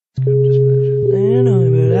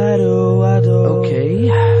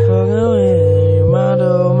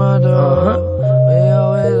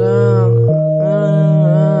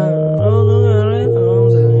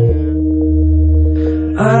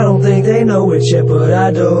with you, but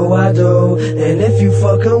I do. And if you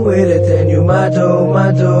fucking with it, then you my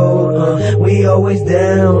dude. We always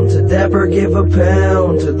down to dapper, give a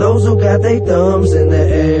pound to those who got their thumbs in the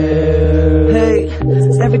air. Hey,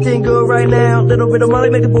 everything good right now. Little bit of Molly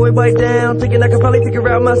make the boy bite down. Thinking I can probably figure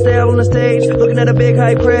out my style on the stage. Looking at a big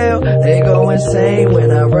hype crowd, they go insane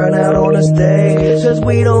when I run out on the stage. Cause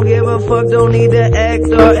we don't give a fuck, don't need to act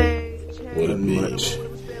or age. What a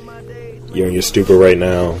bitch. You're in your stupor right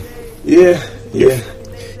now. Yeah. You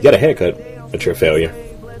got a haircut, but you're a failure.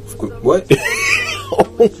 What?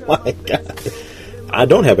 Oh my god. I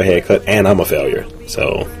don't have a haircut and I'm a failure.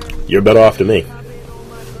 So you're better off than me.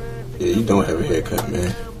 Yeah, you don't have a haircut,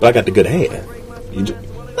 man. But I got the good hair. Your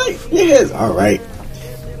hair's alright.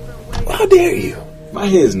 How dare you? My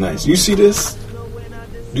hair's nice. You see this?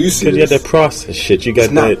 Do you see this? Because you got that process shit. You got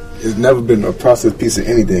It's never been a processed piece of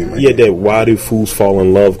anything, man. You got that why do fools fall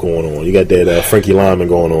in love going on. You got that Frankie Lyman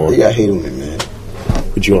going on. You got hate on it, man.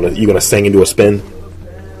 But you gonna sing and do a spin?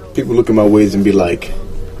 People look at my ways and be like,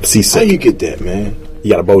 seasick. How you get that, man?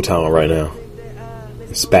 You got a bow tie on right now.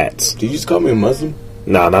 Spats. Did you just call me a Muslim?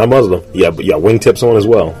 Nah, not a Muslim. Yeah, but you got wingtips on as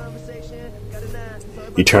well.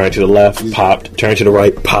 You turn to the left, popped. Turn to the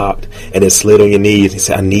right, popped. And then slid on your knees and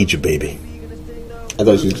said, I need you, baby. I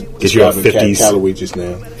thought you were describing Cab Calloway just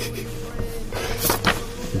now.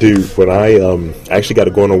 Dude, when I actually got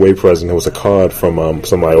a going away present, it was a card from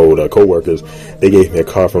some of my old co-workers. They gave me a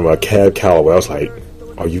card from Cab Calloway. I was like,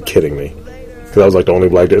 are you kidding me? Because I was like the only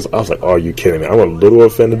black dude. I was like, are you kidding me? I'm a little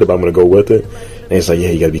offended, but I'm going to go with it. And it's like, yeah,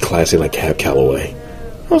 you got to be classy like Cab Calloway.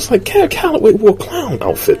 I was like, Cab Calloway wore clown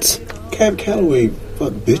outfits. Cab Calloway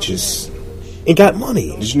fucked bitches. And got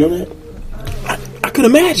money. Did you know that? I could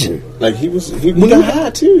imagine. Like, he got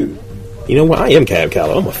high, too. You know what? I am Cab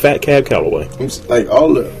Calloway. I'm a fat Cab Calloway. Like,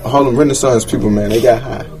 all the Harlem Renaissance people, man, they got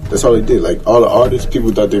high. That's all they did. Like, all the artists,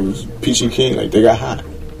 people thought they was Peachy King. Like, they got high.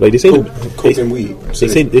 Like, they say coke and weed. They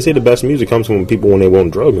say the best music comes from people when they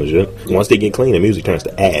want drugs and shit. Yeah. Once they get clean, the music turns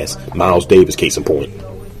to ass. Miles Davis, case in point.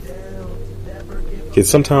 Because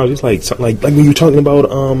sometimes it's like when you're talking about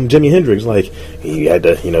Jimi Hendrix, like, you had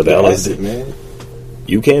the LSD, man.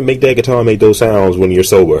 You can't make that guitar make those sounds when you're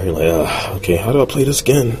sober. You're like, okay, how do I play this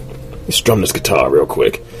again? Let's strum this guitar real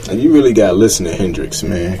quick. And you really gotta listen to Hendrix,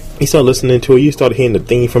 man. You start listening to it, you start hearing the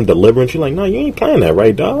theme from Deliverance. You're like, no, you ain't playing that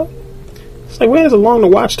right, dog. It's like, where's Along the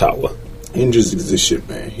Watchtower? Hendrix is this shit,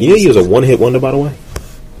 man. He was a one-hit wonder, by the way.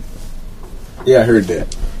 Yeah, I heard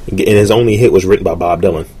that. And his only hit was written by Bob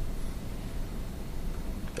Dylan.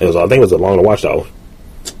 I think it was Along the Watchtower.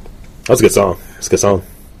 That was a good song. It's a good song.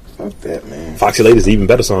 Fuck that, man. Foxy Lady's an even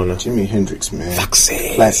better song now. Jimi Hendrix, man.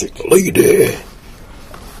 Foxy. Classic. Lady.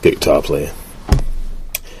 Good guitar player.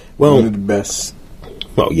 Well, one of the best.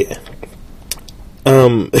 Well, yeah.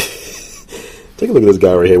 Take a look at this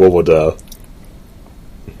guy right here one more time.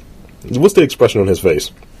 What's the expression on his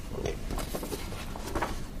face?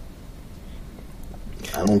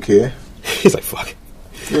 I don't care. He's like, fuck.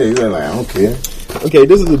 Yeah, he's like, I don't care. Okay,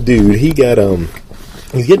 this is a dude. He got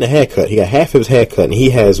he's getting a haircut. He got half of his haircut, and he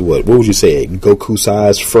has what would you say, Goku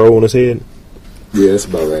size fro on his head? Yeah, that's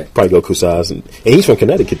about right. Probably Goku size, and he's from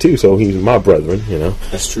Connecticut too, so he's my brethren, you know.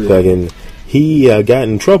 That's true. And he got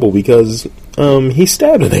in trouble because he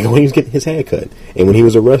stabbed a nigga when he was getting his haircut, and when he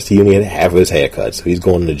was arrested, he only had half of his haircut, so he's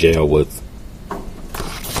going to jail with.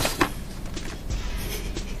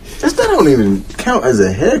 That don't even count as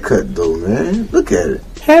a haircut, though, man. Look at it.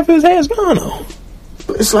 Half of his hair's gone, though.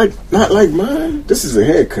 But it's like not like mine. This is a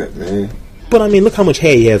haircut, man. But I mean, look how much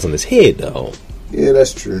hair he has on his head, though. Yeah,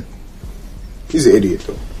 that's true. He's an idiot,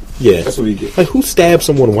 though. Yeah, that's what he gets. Like, who stabbed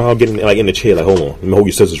someone while getting like in the chair? Like, hold on, let me hold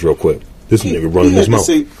your scissors real quick. This nigga running his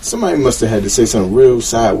mouth. Somebody must have had to say something real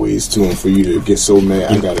sideways to him for you to get so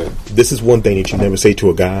mad. This is one thing that you never say to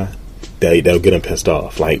a guy that'll get him pissed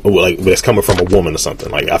off. Like it's coming from a woman or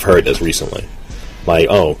something. Like, I've heard this recently. Like,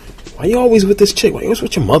 oh, why you always with this chick? Why you always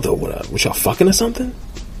with your mother or whatever? Was y'all fucking or something?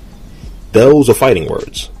 Those are fighting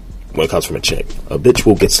words when it comes from a chick. A bitch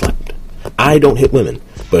will get slapped. I don't hit women,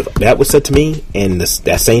 but if that was said to me in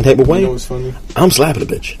that same type of way, you know what's funny? I'm slapping a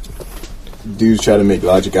bitch. Dudes try to make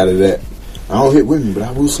logic out of that. I don't hit women, but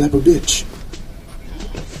I will slap a bitch.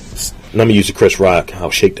 Let me use the Chris Rock.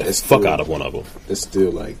 I'll shake the fuck out of one of them. That's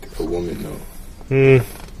still like a woman, though.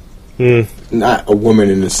 Not a woman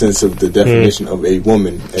in the sense of the definition of a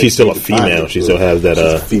woman. She's still a female. She still has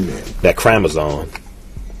that female. That chromosome.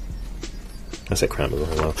 I said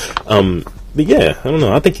chromosome. Well, but yeah, I don't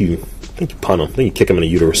know. I think you punt him. I think you kick him in the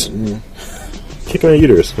uterus. Kick him in the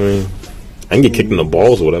uterus. I can get kicked in the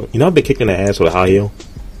balls or whatever. You know, I've been kicked in the ass with a high heel.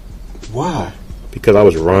 Why? Because I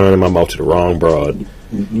was running my mouth to the wrong broad.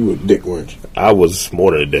 You were a dick, weren't you? I was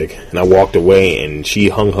more than a dick, and I walked away, and she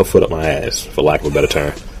hung her foot up my ass, for lack of a better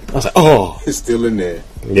term. I was like, oh, It's still in there.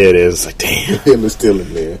 yeah, it is. Like, damn, It's still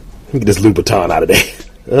in there. let me get this Louboutin out of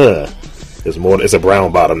there. It's more. It's a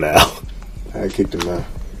brown bottom now. I kicked in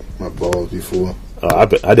my balls before. I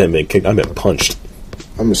didn't been kicked. I've been punched.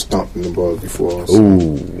 I've been stomped in the balls before. Also.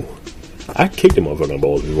 Ooh, I kicked him motherfucking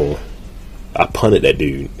balls before. I punted that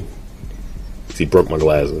dude. He broke my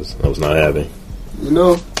glasses. I was not having. You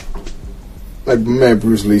know, like my man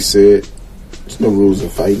Bruce Lee said, there's no rules in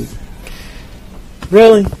fighting.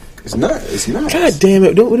 Really? It's not. It's not. God damn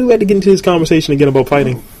it! Don't we have to get into this conversation again about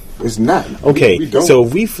fighting? It's not. Okay, we don't. so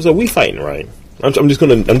we fighting, right? I'm just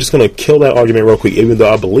gonna kill that argument real quick, even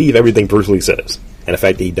though I believe everything Bruce Lee says, and the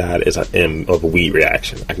fact that he died is of a weed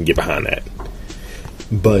reaction. I can get behind that.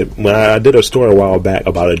 But when I did a story a while back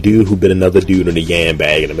about a dude who bit another dude in a yam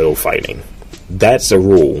bag in the middle of fighting, that's a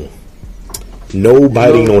rule. No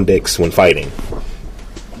biting on dicks when fighting.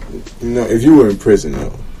 You know, if you were in prison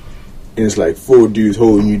though, and it's like 4 dudes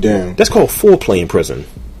holding you down. That's called foreplay in prison.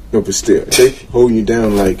 No, but still, they holding you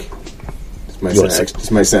down like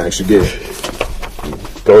this might sound extra gay.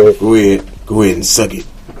 Go ahead and suck it.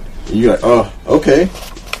 And you're like, oh, okay.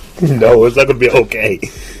 No, it's not gonna be okay.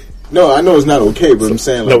 No, I know it's not okay, but I'm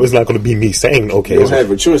saying like, No, it's not gonna be me saying okay. you don't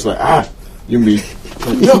have a choice. Like you be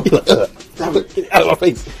no, stop it. Get out of my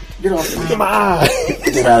face. Get off Get my eye.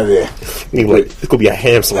 Get out of there. Anyway, there's gonna be a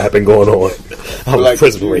ham slapping going on. I'm Like,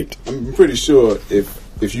 prison raped. I'm pretty sure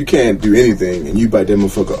if you can't do anything and you bite that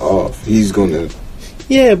motherfucker off, he's gonna.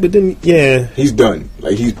 Yeah, but then He's done.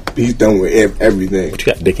 Like he's done with everything. But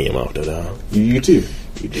you got dick in your mouth, though. Dog. You too.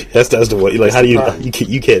 That's the way. Like, how do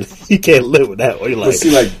you can't live with that? Or you're But like,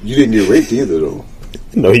 see, like you didn't get raped either, though.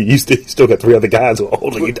 no, you still got 3 other guys who are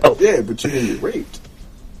holding you down. Yeah, but you didn't get raped.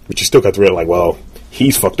 But you still got 3. Like, well,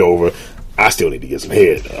 he's fucked over. I still need to get some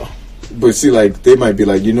head, though. But see, like they might be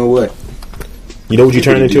like, you know what? You know what you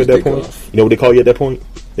turn can into do at that dick point? off. You know what they call you at that point?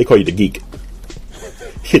 They call you the geek.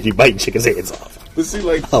 You biting chickens' heads off. But see,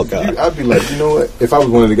 like, Oh, God. I'd be like, you know what? If I was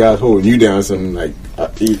one of the guys holding you down, or something like,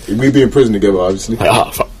 we'd be in prison together, obviously.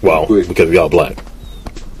 Like, fuck. Well, But- because we all black.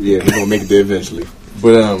 Yeah, we're gonna make it there eventually.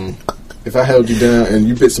 But if I held you down and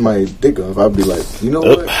you bit somebody's dick off, I'd be like, you know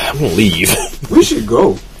what? I'm gonna leave. We should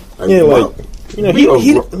go. Like, Yeah, wow. like, you know,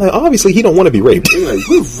 he like, obviously he don't want to be raped. We're like,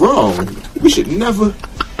 we're wrong. We should never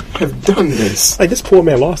have done this. Like, this poor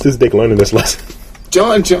man lost his dick learning this lesson.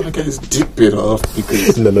 John got his dick bit off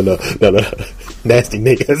because No. Nasty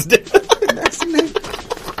Nate has dick. that's me.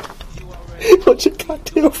 What's your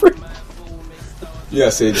cocktail friend? Yeah, I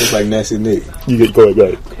said just like Nasty Nate. Go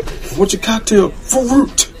ahead. What's your cocktail?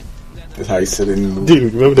 Fruit. That's how he said it in the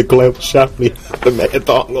Dude, remember the glam shop when he had the man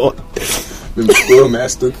thong on? the Squirrel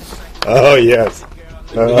Master. Oh, yes.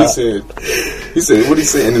 He said, what he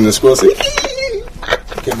said? And then the squirrel said,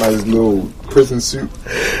 came out his little prison suit.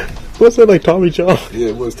 What's that, like Tommy John? Yeah,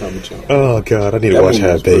 it was Tommy John. Oh, God, I need to That watch movie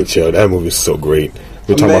was Half Baked perfect. Show. That movie was so great. We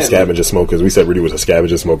were talking about scavenger smokers. We said Rudy was a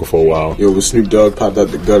scavenger smoker for a while. Yo, when Snoop Dogg popped out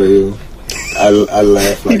the gutter, yo, I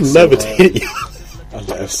laughed He like so levitated you. hard.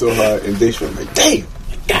 I laughed so hard, and they were like, "Damn,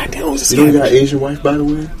 God damn, it was a you know he got scavenger. an Asian wife, by the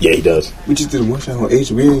way. Yeah, he does. We just did a one shot on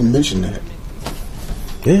Asian. We didn't even mention that.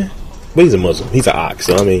 Yeah. But he's a Muslim. He's an ox,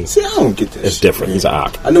 so I mean, See, I don't get that. it's shit, different. man. He's an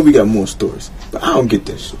ox. I know we got more stories, but I don't get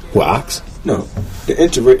that shit. What, ox? No, the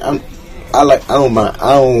interracial. I don't mind.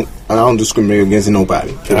 I don't discriminate against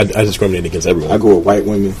nobody. I discriminate against everyone. I go with white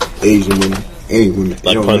women, Asian women, any women. Like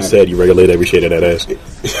It don't Pun matter. said, you regulate every shade of that ass.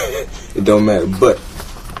 It don't matter. But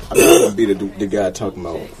I'm not gonna be the guy talking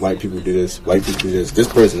about white people do this, white people do this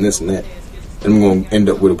person this and that, and I'm gonna end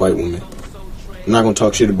up with a white woman. I'm not gonna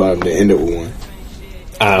talk shit about them to end up with one.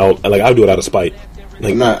 I'll do it out of spite.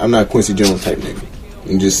 Like, I'm not a Quincy Jones type nigga.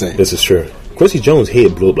 I'm just saying. this is true. Quincy Jones'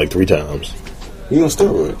 head blew up like 3 times. You on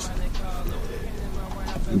steroids?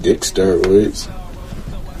 Dick steroids.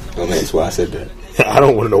 Don't ask why I said that. I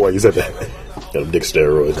don't want to know why you said that. Got them dick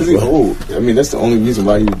steroids. Because he's old. I mean, that's the only reason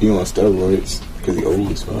why he would be on steroids. Because he's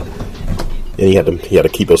old as fuck. And he had to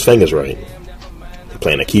keep those fingers right.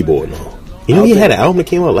 Playing the keyboard and all. You know, he had an album that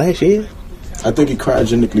came out last year. I think he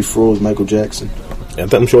cryogenically froze Michael Jackson.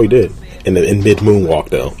 I'm sure he did. In mid moonwalk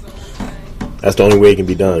though. That's the only way it can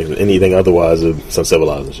be done. Anything otherwise is some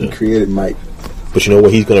civilizing He shit. created Mike. But you know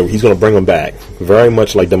what? He's gonna bring him back. Very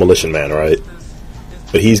much like Demolition Man, right?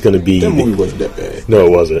 But he's gonna be. That movie wasn't that bad. No,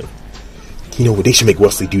 it wasn't. You know what? They should make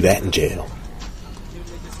Wesley do that in jail.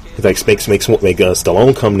 It's like make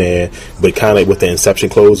Stallone come there, but kind of with the Inception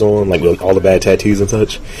clothes on, like with all the bad tattoos and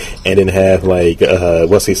such, and then have like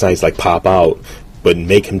Wesley Snipes like pop out, but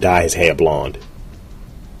make him dye his hair blonde.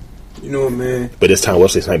 You know what, man? But this time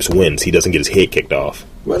Wesley Snipes wins. He doesn't get his head kicked off.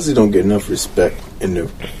 Wesley don't get enough respect in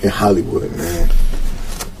Hollywood, man.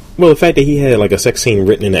 Well, the fact that he had like a sex scene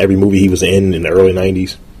written into every movie he was in the early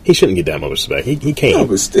 90s, he shouldn't get that much respect. He can't. No,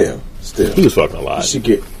 but still. He was fucking a lot. He should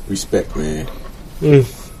get respect, man.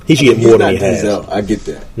 He should get more than he has. I get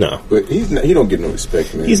that. No. But he don't get no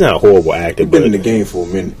respect, man. He's not a horrible actor. He's been in the game for a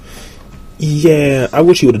minute. Yeah, I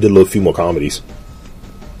wish he would have did a few more comedies.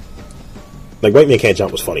 Like White Man Can't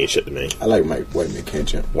Jump was funny as shit to me. I like White Man Can't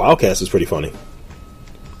Jump. Wildcats is pretty funny.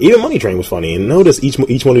 Even Money Train was funny. And notice each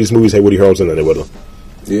one of these movies had Woody Harrelson in it with him.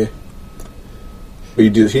 Yeah.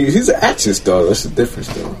 But he's an action star. That's the difference,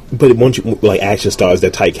 though. But once you like action stars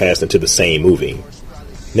that typecast into the same movie,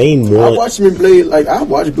 name one. I watched him in Blade. Like I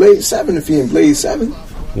watched Blade 7. If he in Blade 7,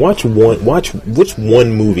 watch which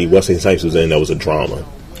one movie Wesley Snipes was in that was a drama.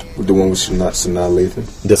 With the one with Sanaa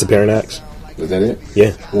Lathan. Disappearing Acts. Was that it?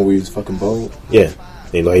 Yeah. One where he was fucking bold. Yeah.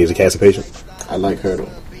 And like he was a cancer patient. I like her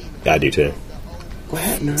though. Yeah, I do too. What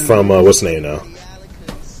happened to her? From what's the name now?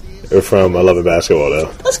 Or from I Love It Basketball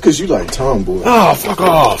though. That's because you like Tomboy. Oh, fuck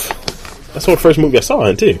off! That's the first movie I saw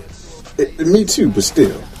in too. Me too, but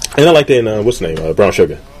still. And I liked it in what's the name? Brown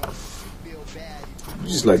Sugar. You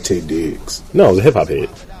just like Tay Diggs. No, I was a hip hop head.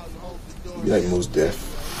 You like Mos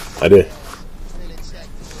Def. I did.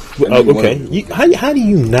 Okay. How do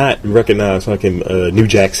you not recognize fucking New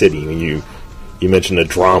Jack City when you mention a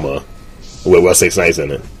drama with Wesley Snipes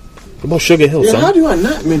in it? What about Sugar Hill, Yeah, son? how do I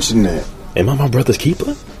not mention that? Am I my brother's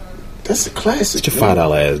keeper? That's a classic. Get your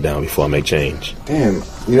 $5 ass down before I make change. Damn,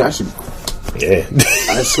 you know I should. Yeah.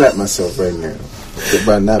 I slap myself right now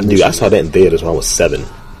by not. Dude, I saw that in theaters when I was 7.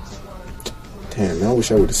 Damn, man, I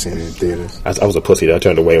wish I would have seen it in theaters. I was a pussy. I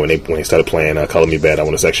turned away when they started playing "Color Me Bad." I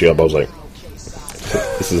want to sex you up. I was like,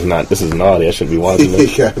 this is naughty. I shouldn't be watching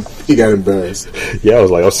this. he got embarrassed. Yeah, I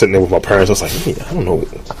was sitting there with my parents. I was like, hey, I don't know.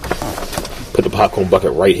 Put the popcorn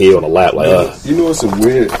bucket right here on the lap, like. You know, it's a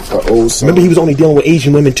weird old song. Remember, he was only dealing with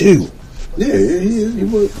Asian women too. Yeah, he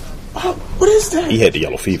was. Oh, what is that? He had the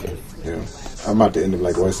yellow fever. Yeah, I'm about to end up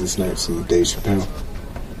like Wesley Snipes and Dave Chappelle.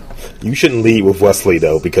 You shouldn't lead with Wesley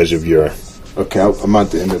though because of your. Okay, I'm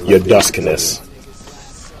about to end up like your duskiness.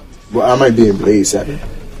 Well, I might be in Blade 7.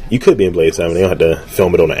 You could be in Blade 7. They don't have to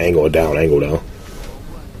film it on an angle or down angle though.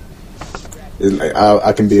 It's like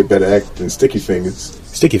I can be a better actor than Sticky Fingers.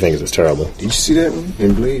 Sticky Fingers is terrible. Did you see that one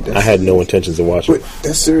in Blade? I had no intentions of watching. But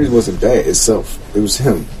that series wasn't bad itself. It was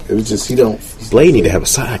him. It was just Blade need to have a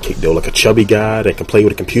sidekick though, like a chubby guy that can play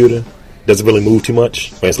with a computer. Doesn't really move too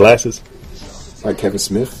much. Wears glasses. Like Kevin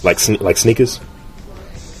Smith. Like Sneakers.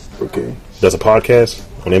 Okay. Does a podcast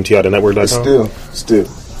on MTRthenetwork.com. Still.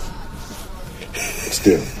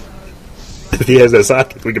 If he has that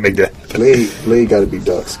socket, we can make that. Blade got to be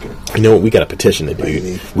dark skinned. You know what? We got to petition it,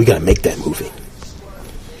 dude. We got to make that movie.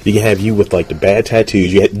 You can have you with like the bad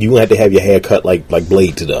tattoos. You have to have your hair cut like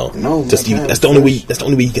Blade to though. No, that's the only way. That's the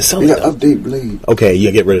only way you can sell it. You got to update Blade. Okay, you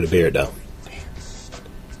gotta get rid of the beard though.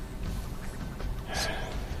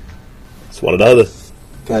 It's one or the other.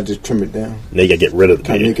 Can I just trim it down? No, you gotta get rid of the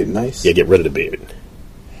beard. Can I make it nice? Yeah, get rid of the beard.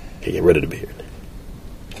 Yeah, get rid of the beard.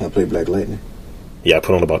 Can I play Black Lightning? Yeah, I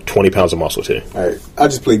put on about 20 pounds of muscle too. Alright, I'll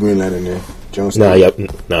just play Green Lantern there. Jones. Nah,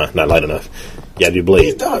 not light enough. Yeah, do Blade.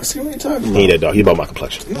 He's dark. See what are you talking about? He ain't that dark. He's about my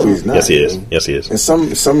complexion. No, he's not. Yes, he is. Man. Yes, he is. In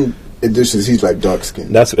some editions, he's like dark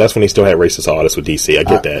skinned. That's when he still had racist artists with DC. I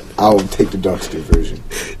get that. I'll take the dark skinned version.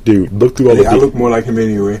 Dude, look through all I look more like him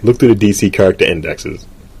anyway. Look through the DC character indexes.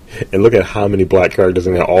 And look at how many black characters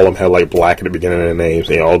in there. All of them have like black at the beginning of their names.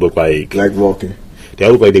 They all look like Black Vulcan. They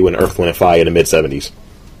all look like they were in Earth, Wind, and Fire in the mid-70s.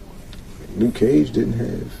 Luke Cage didn't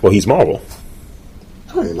have. Well, he's Marvel.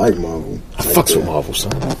 I didn't like Marvel. I fucks with Marvel,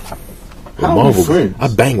 son. How Marvel, are we friends? I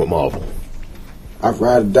bang with Marvel. I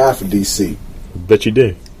ride or die for DC. Bet you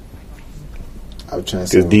do. I was trying to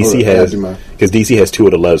say because DC has 2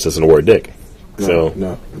 of the letters that's in the word dick.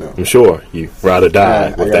 No. I'm sure you ride or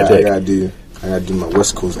die with that dick. I gotta do my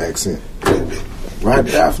West Coast accent. Ride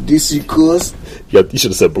or die for DC, cuz. Yeah, you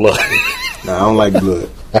should have said blood. Nah, I don't like blood.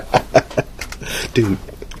 Dude,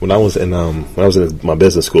 when I was in my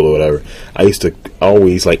business school or whatever, I used to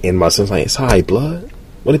always like end my sentence like, "Sorry, blood.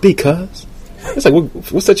 What it be, cuz?" It's like,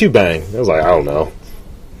 what's that you bang? I was like, I don't know.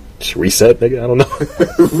 Just reset, nigga. I don't know.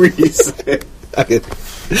 Reset.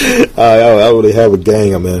 I already have a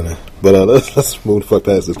gang I'm in, but let's move the fuck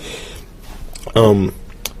past this. I'm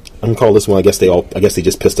gonna call this one. I guess they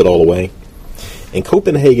just pissed it all away. In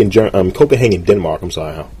Copenhagen, Denmark. I'm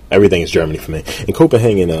sorry, everything is Germany for me. In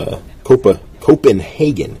Copenhagen,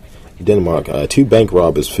 Denmark, 2 bank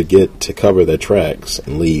robbers forget to cover their tracks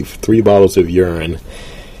and leave 3 bottles of urine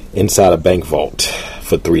inside a bank vault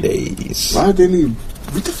for 3 days. Why did they leave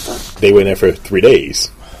What the fuck? They were in there for 3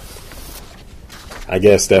 days. I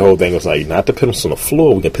guess that whole thing was like, not to piss on the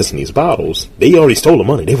floor, we can piss in these bottles. They already stole the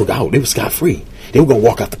money. They were out. They were scot-free. They were going to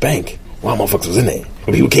walk out the bank while motherfuckers was in there.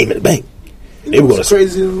 When people came in the bank, they were going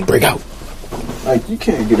to break out. Like, you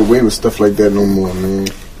can't get away with stuff like that no more, man.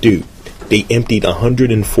 Dude, they emptied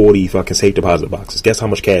 140 fucking safe deposit boxes. Guess how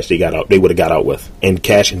much cash they got out? They would have got out with. And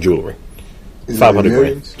cash and jewelry. 500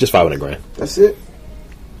 grand. Just 500 grand. That's it?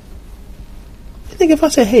 I think if I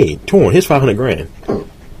said, hey, Torn, here's 500 grand. Oh.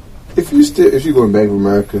 If you go in Bank of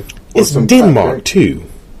America, it's Denmark too.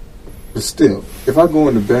 But still, if I go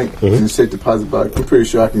in the bank and safe deposit box, I'm pretty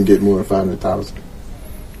sure I can get more than 500,000.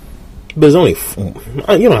 But it's only,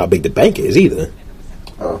 you know how big the bank is either.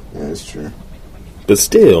 Oh, yeah, that's true. But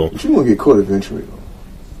still, but you won't get caught eventually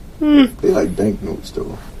though. They like banknotes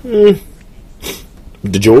though. The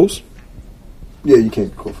jewels. Yeah, you can't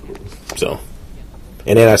get caught for those. So,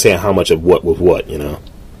 and they're not saying how much of what was what, you know.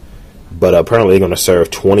 But apparently they're going to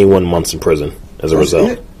serve 21 months in prison as a result.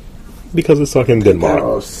 It? Because it's fucking Denmark.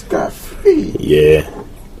 Oh, scot-free. Yeah.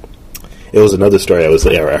 It was another story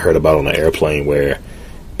I heard about on an airplane where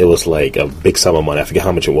it was like a big sum of money. I forget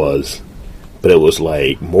how much it was. But it was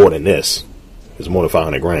like more than this. It was more than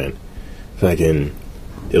 500 grand. Fucking,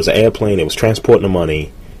 it was an airplane. It was transporting the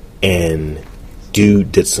money. And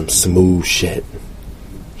dude did some smooth shit.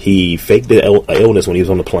 He faked the illness when he was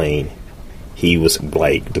on the plane. He was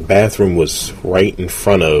like, the bathroom was right in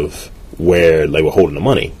front of where they were holding the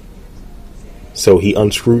money. So he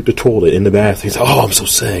unscrewed the toilet in the bathroom. He's like, oh, I'm so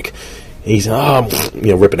sick. And he's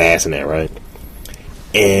ripping ass in there, right?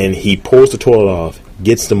 And he pulls the toilet off,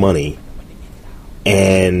 gets the money,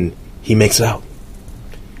 and he makes it out.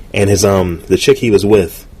 And his the chick he was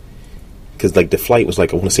with, because like the flight was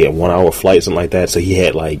like, I want to say a 1 hour flight, something like that. So he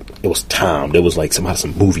had like, it was timed. It was like some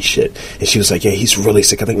movie shit. And she was like, yeah, he's really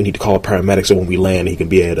sick. I think we need to call paramedics so when we land, he can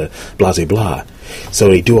be able to blah, blah, blah. So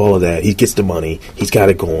they do all of that. He gets the money. He's got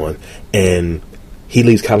it going. And he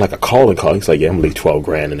leaves kind of like a calling call. He's like, yeah, I'm going to leave 12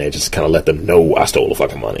 grand in there. Just kind of let them know I stole the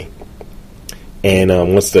fucking money. And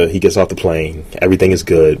once he gets off the plane, everything is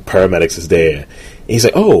good. Paramedics is there. And he's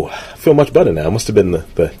like, oh, I feel much better now. It must have been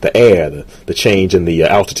the air, the change in the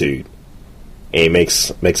altitude. And he makes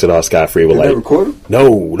it all scot-free. With they record him?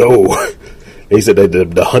 No. He said that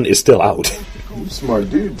the hunt is still out. You smart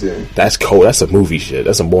dude, then. That's cold. That's a movie shit.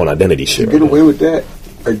 That's some Born Identity shit. You get away with that?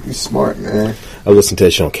 Like, you smart, man. I listened to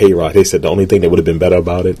that show on K-Rock. They said the only thing that would have been better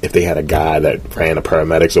about it if they had a guy that ran the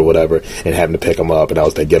paramedics or whatever and having to pick him up, and that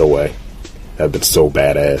was their getaway. That would have been so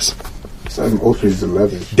badass. Sounds like Ocean's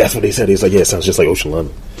 11. That's what they said. He's like, yeah, it sounds just like Ocean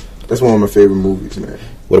 11. That's one of my favorite movies, man.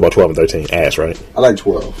 What about 12 and 13? Ass, right? I like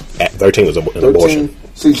 12. 13 was an abortion.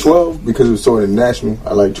 See, 12, because it was so international,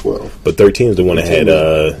 I like 12. But 13 is the one that had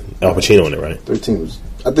Al Pacino in it, right? 13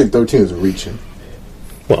 was a reaching.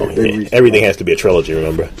 Well, everything has to be a trilogy,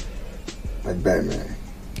 remember? Like Batman.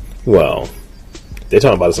 Well, they're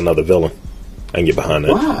talking about it's another villain. I can get behind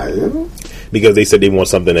that. Why? Because they said they want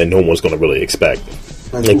something that no one's going to really expect.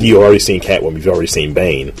 Like, you already seen Catwoman, you've already seen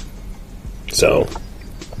Bane. So...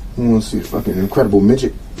 You want to see a fucking Incredible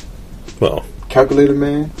Midget? Well... Calculator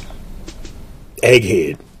Man?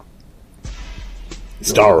 Egghead.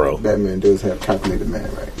 Starro. Batman does have Calculator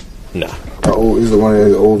Man, right? Nah. Is one of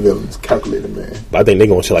the old villains, Calculator Man. But I think they're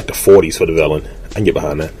going to like the 40s for the villain. I can get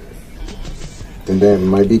behind that. Then damn, it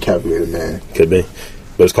might be Calculator Man. Could be.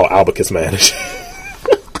 But it's called Albicus Man. It's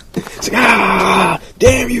like,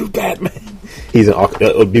 damn you, Batman. He's an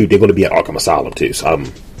dude, they're going to be at Arkham Asylum, too. So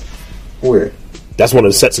where? That's one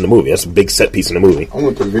of the sets in the movie. That's a big set piece in the movie. I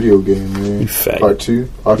want the video game, man. You faggot. Part 2,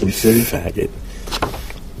 Arkham City. Faggot.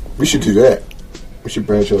 We should do that. We should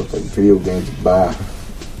branch off like video games to buy.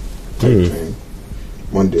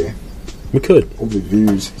 One day. We could. Over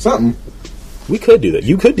views. Something. We could do that.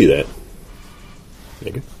 You could do that.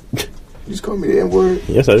 Nigga. You just called me the N-word?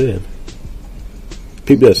 Yes, I did.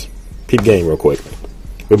 Peep this. Peep game real quick.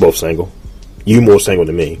 We're both single. You more single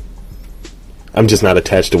than me. I'm just not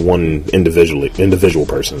attached to one individual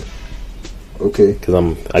person. Okay.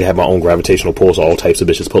 Because I have my own gravitational pull, so all types of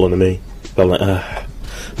bitches pulling to me. So I'm like,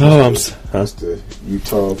 That's the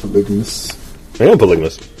Utah polygamous. I am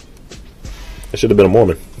polygamous. I should have been a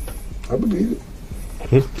Mormon. I believe it.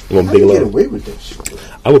 You How do you get away with that shit?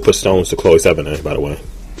 I would put stones to Chloe Sevigny, by the way.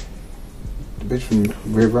 The bitch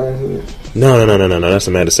from Red Riding Hood? No. That's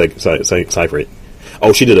Amanda Seyfried.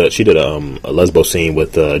 Oh, she did a lesbo scene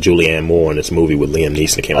with Julianne Moore in this movie with Liam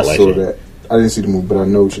Neeson that came out last year. I saw that. I didn't see the movie, but I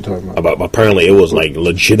know what you're talking about. Apparently, it was like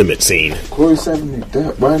legitimate scene. Chloe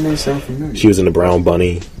Sevigny. Why didn't they sound familiar? She was in the Brown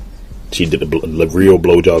Bunny. She did the real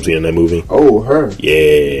blowjobs in that movie. Oh, her.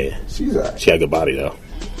 Yeah. She's alright. She had a good body though.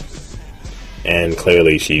 and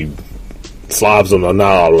clearly she slobs on the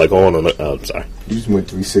knob like on the. I'm sorry. You just went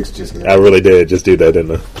 3-6 just now. I really did just do that,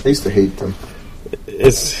 didn't I? I used to hate them.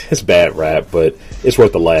 It's bad rap, but it's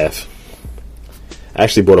worth a laugh. I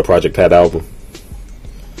actually bought a Project Pat album.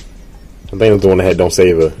 I think it was the one that had "Don't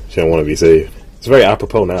Save Her." She don't want to be saved. It's very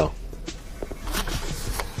apropos now.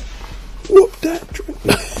 Whoop that drink.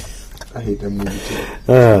 I hate that movie too.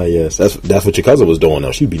 Ah, yes, that's what your cousin was doing.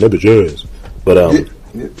 Though she beat up your ass. But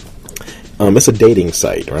it's a dating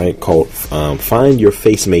site, right? Called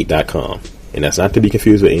FindYourFacemate.com, and that's not to be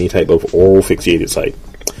confused with any type of oral fixated site.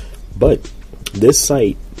 But this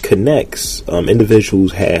site connects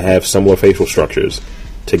individuals have similar facial structures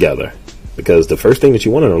together, because the first thing that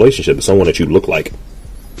you want in a relationship is someone that you look like.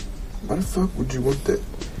 Why the fuck would you want that?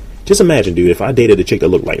 Just imagine, dude, if I dated a chick that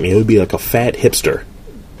looked like me, it would be like a fat hipster.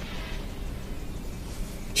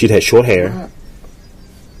 She'd have short hair.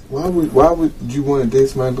 Why would you want to date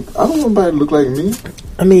somebody? I don't want anybody to look like me.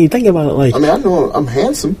 I mean, think about it like... I mean, I know I'm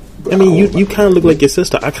handsome. I mean, you kind of look like your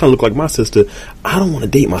sister. I kind of look like my sister. I don't want to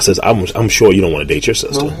date my sister. I'm sure you don't want to date your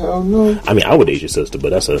sister. No, hell no. I mean, I would date your sister,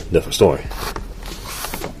 but that's a different story.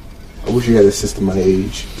 I wish you had a sister my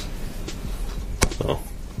age. Oh,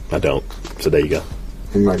 I don't. So there you go.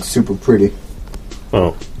 And like super pretty.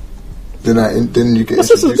 Oh. Then you can. My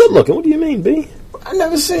sister's good looking. What do you mean, B? I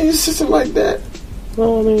never seen your sister like that.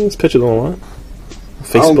 Well, I mean, it's pictures online.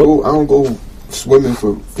 Facebook. I don't go swimming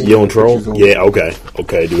for. You don't troll? Yeah. Okay.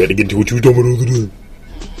 Do you have to get into what you were talking about the other day?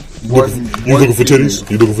 You looking for titties?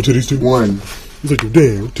 You looking for titties too? One. He's like,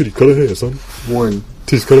 damn, titties color hair, son. One.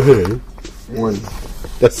 Titties color hair. One.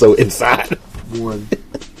 That's so inside. One.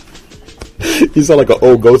 You sound like an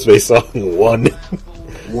old Ghostface song. One.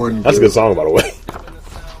 That's a good song, by the way.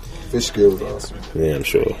 Fish Scale was awesome. Yeah, I'm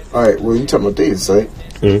sure. Alright, well, you talking about dating site,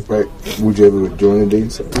 right? Would you ever join a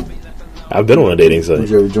dating site? I've been on a dating site. Would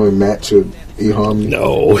you ever join Match or eHarmony?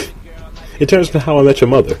 No. It turns to How I Met Your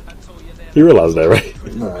Mother. You realize that, right?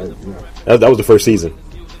 No. That was the first season.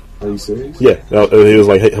 Are you serious? Yeah. It was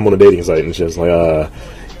like him on a dating site and just like,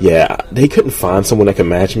 yeah, they couldn't find someone that could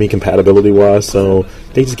match me compatibility-wise, so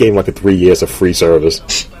they just gave him like a 3 years of free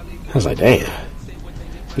service. I was like, damn.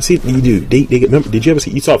 But see, you do. Remember, did you ever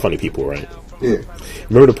see? You saw Funny People, right? Yeah.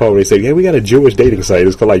 Remember the part where they said, "Yeah, we got a Jewish dating site.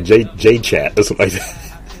 It's called like J Chat or something like that."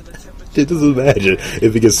 Just imagine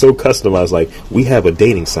if it gets so customized. Like, we have a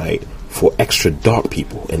dating site for extra dark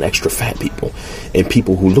people and extra fat people and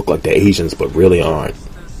people who look like they're Asians but really aren't.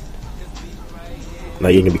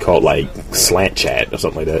 Like, you can be called like Slant Chat or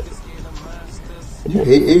something like that. You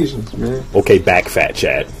hate Asians, man. Okay, Back Fat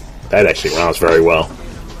Chat. That actually rounds very well.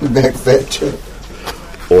 Back Fat Chat.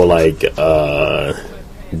 Or like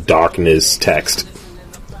Darkness Text.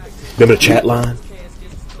 Remember the chat line?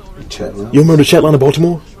 Chat line? You remember the chat line in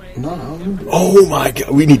Baltimore? No, I don't remember. Oh my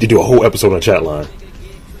god, we need to do a whole episode on chat line.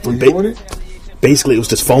 Were you on it? Basically, it was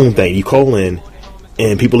this phone thing. You call in,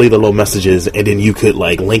 and people leave their little messages, and then you could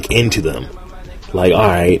like link into them. Like, all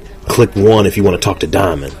right, click 1 if you want to talk to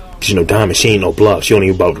Diamond. Because you know Diamond, she ain't no bluff. She only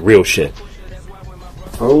about the real shit.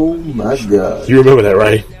 Oh my god. You remember that,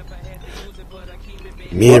 right?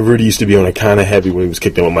 Me and Rudy used to be on it kind of heavy when he was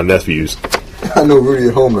kicked in with my nephews. I know Rudy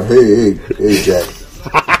at home like, hey, Jack.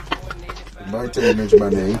 Everybody tell you to mention my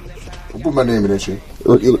name. I'll put my name in that shit.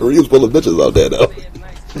 Rudy was full of bitches out there, though.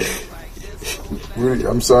 Rudy,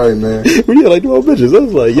 I'm sorry, man. Rudy had like 12 bitches. I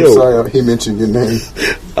was like, yo. I'm sorry he mentioned your name.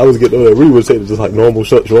 I was getting over that. Rudy would say just like normal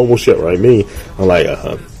shit, right? Me, I'm like,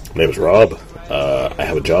 my name is Rob. I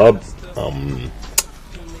have a job.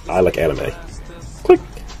 I like anime. Click.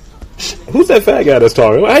 Who's that fat guy that's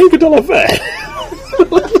talking? How you can tell I'm fat?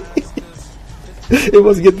 It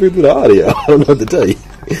must get through the audio. I don't know what to tell you.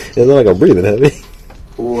 It's not like I'm breathing heavy.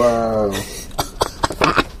 Wow.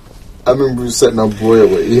 I remember setting our boy up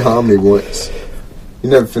with eHarmony once. You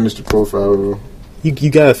never finished the profile, though. You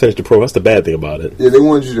gotta finish the profile. That's the bad thing about it. Yeah, they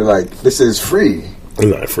want you to like. This is free. It's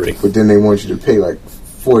not free. But then they want you to pay like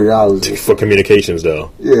 $40 for communications,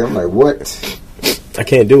 though. Yeah, I'm like, what? I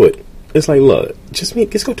can't do it. It's like, look,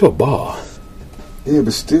 let's go to a bar. Yeah,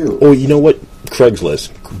 but still. Or you know what?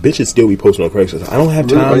 Craigslist. Bitches still be posting on Craigslist. I don't have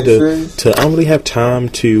time I don't really have time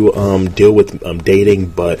to deal with dating,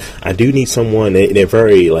 but I do need someone. They're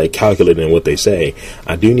very like calculated in what they say.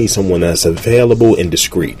 I do need someone that's available and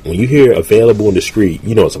discreet. When you hear available and discreet,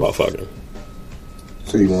 you know it's about fucking.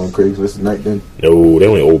 So you want Craigslist tonight then? No, they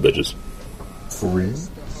only old bitches. For real?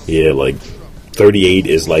 Yeah, like 38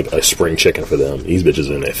 is like a spring chicken for them. These bitches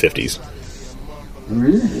are in their 50s.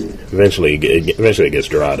 Really? Eventually it gets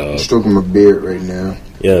dried up. I'm stroking my beard right now.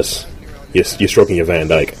 Yes. You're stroking your Van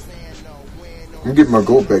Dyke. I'm getting my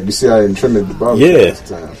goat back. You see I didn't trim it at the bottom last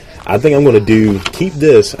time. I think I'm gonna keep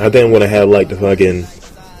this. I think I'm gonna have like the fucking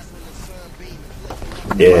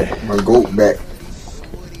my goat back.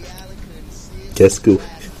 That's cool.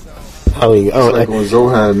 I mean, It's like when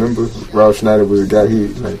Zohan, remember Rob Schneider was a guy.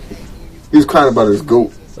 He was crying about his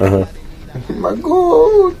goat. My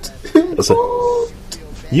goat. Goat.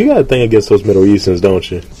 You got a thing against those Middle Easterns, don't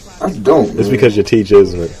you? I don't. It's because your teacher,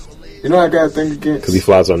 isn't it? You know what I got a thing against? Because he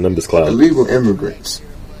flies on Nimbus Cloud. Illegal immigrants.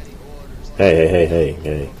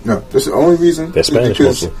 Hey. No, that's the only reason. They're Spanish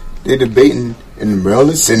because mostly. they're debating in the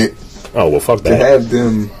Maryland Senate. Oh, well, fuck that. To have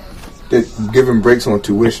them giving breaks on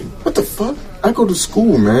tuition. What the fuck? I go to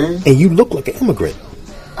school, man. And you look like an immigrant.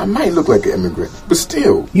 I might look like an immigrant, but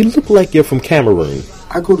still. You look like you're from Cameroon.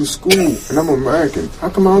 I go to school and I'm American. How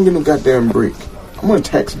come I don't get no goddamn break? I want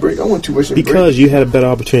a tax break. I want tuition break. Because you had a better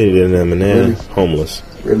opportunity than them, and they're Really? homeless.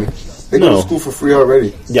 Really? They go to school for free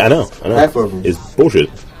already. Yeah, I know. Half of them. It's bullshit.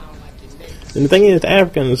 And the thing is, the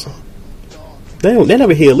Africans, they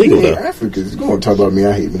never here illegal, though. Africans. You want to talk about me?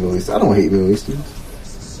 I hate Middle East. I don't hate Middle Easterns.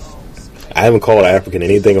 I haven't called African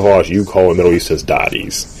anything harsh. You call Middle Easterns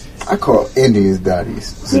daddies. I call Indians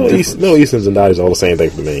daddies. Middle Easterns and daddies are all the same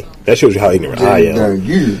thing for me. That shows you how ignorant I am.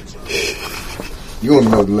 You on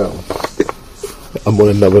another level. I'm on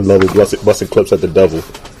another level, busting clips at the devil.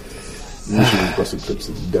 You should be busting clips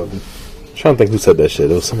at the devil. I'm trying to think who said that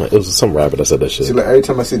shit. It was some rapper that said that shit. See, like every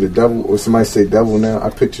time I see the devil or somebody say devil now,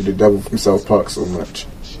 I picture the devil from South Park so much.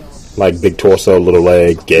 Like big torso, little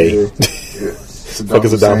leg, gay. Yeah. Fuck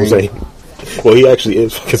is Saddam Hussein? Well, he actually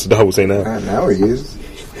is fucking Saddam Hussein now. Now he is.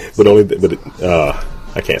 But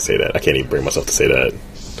I can't say that. I can't even bring myself to say that.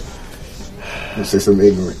 You say something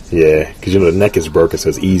ignorant. Yeah, because the neck is broken, so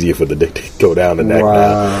it's easier for the dick to go down the neck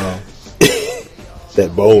now.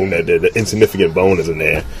 That bone, that insignificant bone is in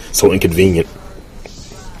there. So inconvenient.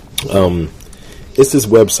 It's this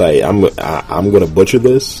website. I'm going to butcher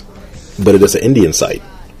this, but it is an Indian site.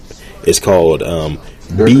 It's called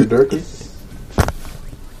Durka?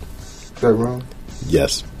 Is that wrong?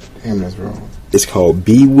 Yes. Damn, that's wrong. It's called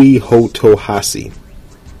Biwi Hotohasi.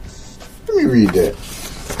 Let me read that.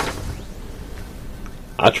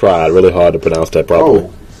 I tried really hard to pronounce that properly.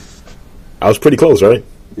 Oh. I was pretty close, right?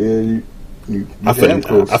 Yeah, you I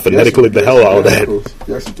close. I phonetically the hell out of that. Close.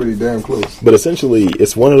 You're actually pretty damn close. But essentially,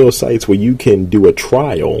 it's one of those sites where you can do a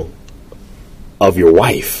trial of your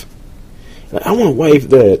wife. I want a wife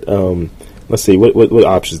that, let's see, what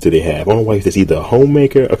options do they have? I want a wife that's either a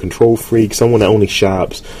homemaker, a control freak, someone that only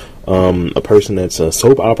shops, a person that's a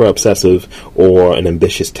soap opera obsessive, or an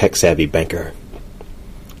ambitious tech-savvy banker.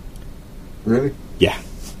 Really? Yeah.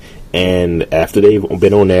 And after they've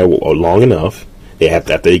been on there long enough,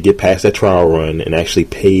 after they get past that trial run and actually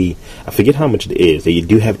pay, I forget how much it is, they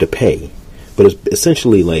do have to pay. But it's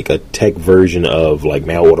essentially like a tech version of like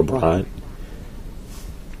Mail Order Bride.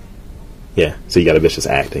 Yeah, so you got a vicious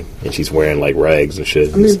acting, and she's wearing like rags and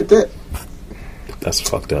shit. I mean, but that's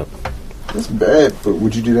fucked up. That's bad, but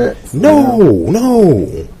would you do that?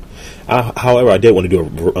 No. However, I did want to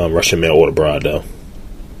do a Russian Mail Order Bride, though.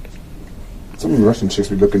 Some of the Russian chicks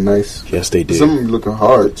be looking nice. Yes, they do. Some of them be looking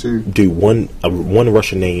hard, too. Dude, one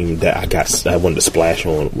Russian name that I wanted to splash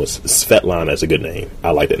on was Svetlana. That's a good name.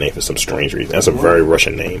 I like that name for some strange reason. That's a very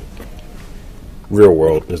Russian name. Real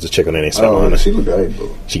world, there's a chick on there named Svetlana. Oh, she look good,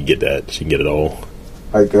 bro. She can get that. She can get it all.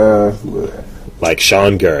 Like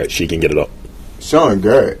Sean Garrett, she can get it all. Sean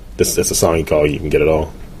Garrett? That's a song you call You Can Get It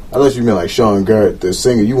All. I thought you meant like Sean Garrett, the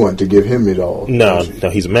singer. You want to give him it all. No,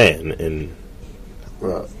 he's a man. And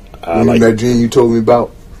that dream you told me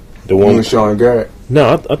about? The one with Sean Garrett?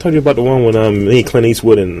 No, I told you about the one when me, Clint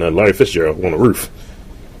Eastwood, and Larry Fitzgerald on the roof.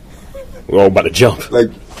 We're all about to jump.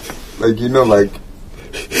 Like that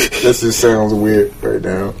just sounds weird right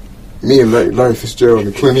now. Me and Larry Fitzgerald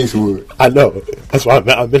and Clint Eastwood. I know. That's why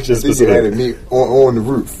I mentioned specifically. Me on the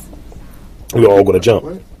roof. We were all going to jump.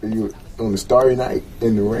 What? Are you on a starry night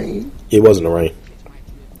in the rain? It wasn't the rain.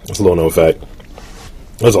 That's a little known fact.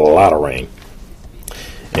 There's a lot of rain.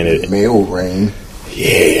 And male rain.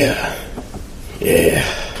 Yeah.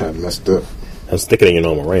 Kind of messed up. That's thicker than your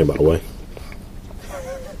normal rain, by the way.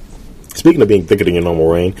 Speaking of being thicker than your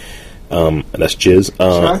normal rain, that's jizz.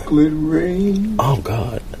 Chocolate rain. Oh,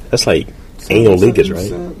 God. That's like anal leakage,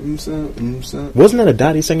 right? Wasn't that a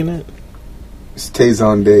Dottie singing that? It's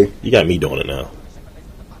Tazon Day. You got me doing it now.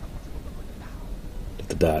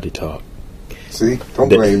 The Dottie talk. See? Don't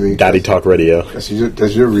blame me. Dottie talk radio. That's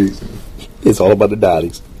your reason. It's all about the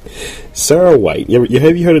Dotties. Sarah White.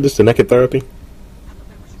 Have you heard of this, the naked therapy?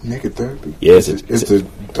 Naked therapy? Yes. Is the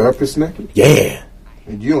therapist naked? Yeah.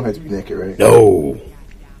 And you don't have to be naked, right? No.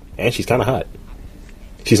 And she's kind of hot.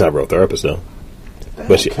 She's not a real therapist, though.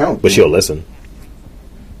 But she'll listen.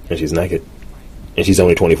 and she's naked, and she's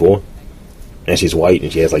only 24, and she's white,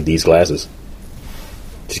 and she has like these glasses.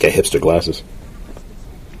 She's got hipster glasses.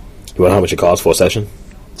 You want how much it costs for a session?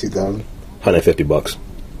 $2,000. $150.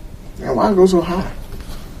 Man, why go so high?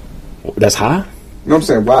 That's high? You know what I'm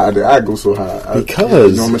saying? Why did I go so high?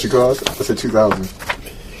 Because you know how much it costs? I said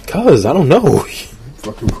 $2,000. Because I don't know.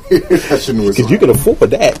 Fucking weird. I shouldn't have. Because you can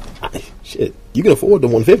afford that. Shit, you can afford the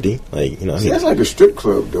 $150. Like, you know, See, that's like a strip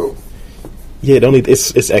club, though. Yeah,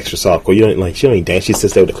 it's extra soft. You don't like. She don't even dance. She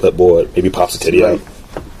sits there with the clipboard. Maybe pops a titty out.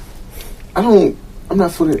 I'm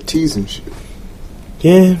not for that teasing shit.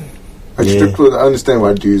 Yeah. Like strip club, I understand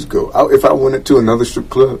why dudes go. If I went to another strip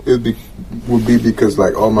club, would be because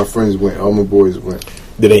like all my friends went, all my boys went.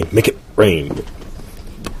 Did they make it rain?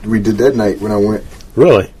 We did that night when I went.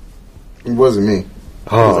 Really? It wasn't me.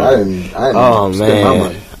 Oh, I didn't spend my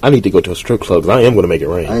money. I need to go to a strip club because I am going to make it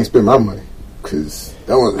rain. I ain't spend my money because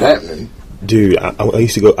that wasn't happening. Dude, I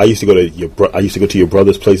used to go. I used to go to your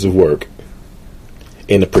brother's place of work,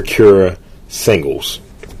 and to procure singles.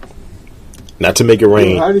 Not to make it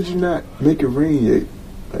rain. How did you not make it rain yet?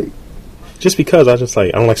 Like, just because I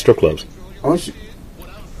don't like strip clubs. Why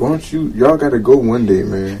don't you? Y'all got to go one day,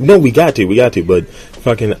 man. No, we got to. But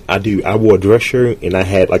fucking, I wore a dress shirt and I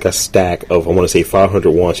had like a stack of, I want to say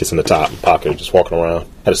 500 ones just in the top pocket, just walking around.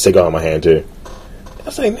 Had a cigar in my hand too. I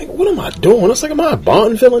was like, nigga, what am I doing? I was like, am I a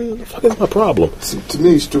bond villain? What the fuck is my problem? See, to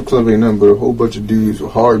me, strip club ain't nothing but a whole bunch of dudes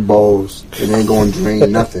with hard balls and ain't going to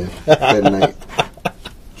drain nothing that night.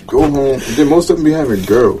 Go home, and then most of them be having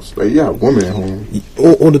girls. Like, you got women at home.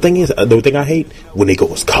 The thing is, the thing I hate, when they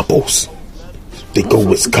go as couples. They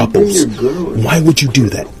go as couples. Why would you do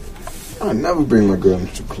that? I never bring my girl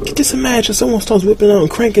into the club. Just imagine someone starts whipping out and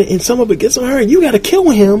cranking, and some of it gets on her, and you got to kill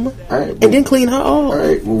him, and then clean her off. All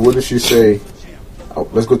right, well, what if she say, oh,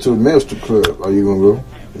 let's go to a male strip club? Are you going to go?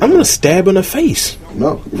 I'm going to stab her in the face.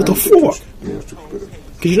 No. With a fork.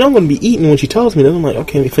 Because you know I'm going to be eating when she tells me that. I'm like,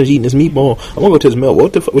 okay, let me finish eating this meatball. I'm going to go to this male.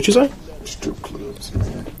 What you say? Strip clubs,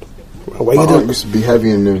 man. My aunt used to be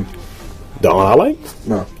heavy in them. The aunt I like?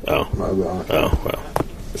 No. Oh. My other aunt. Oh, well.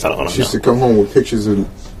 It's not an aunt. She used to come home with pictures of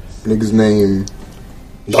niggas named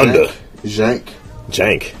Thunder. Jank.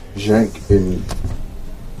 And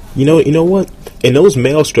you know what? In those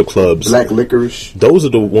male strip clubs, Black Licorice, those are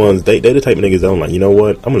the ones, they're the type of niggas that I'm like, you know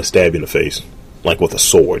what? I'm going to stab you in the face. Like with a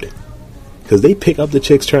sword. Because they pick up the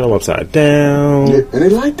chicks, turn them upside down. Yeah, and they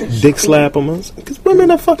like that shit. Dick slap them. Because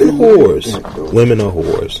women are fucking whores. Women are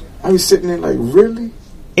whores. I was sitting there like, really?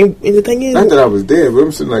 And the thing is, not that I was there, but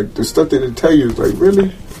I'm sitting like, the stuff that they tell you is like,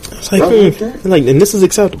 really? It's like, and this is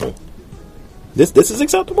acceptable. This is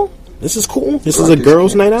acceptable? This is cool? This is a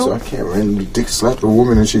girls' night out? So I can't randomly dick slap a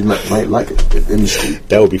woman and she might like it in the street.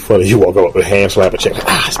 That would be funny. You walk up with a hand slap a chick.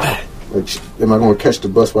 Like, it's bad. Like, am I going to catch the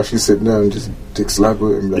bus while she's sitting down and just dick slap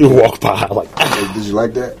her? And you walk by like, did you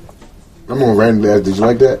like that? I'm going to randomly ask, did you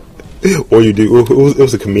like that? Or you do. It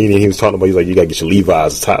was a comedian. He was talking about, he's like, you got to get your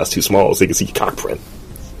Levi's ties too small so you can see your cock print.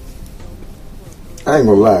 I ain't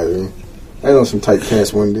going to lie, man. I had on some tight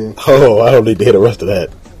pants one day. Oh, I don't need to hear the rest of that.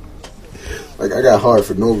 Like, I got hard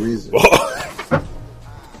for no reason. The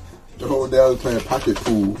whole day I was playing pocket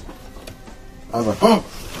pool. I was like, oh!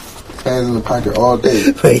 Hands in the pocket all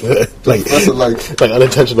day. like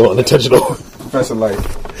unintentional. Professor like,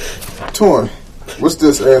 Torn, what's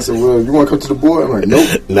this? Answer, well, you want to come to the board? I'm like,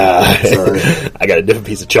 nope. Nah. I got a different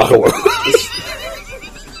piece of chocolate.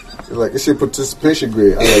 It's like, it's your participation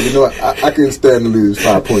grade. I'm like, you know what? I can stand to lose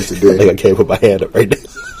 5 points a day. I think I can't put my hand up right there.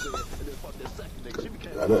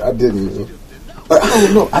 I didn't, man. Like, I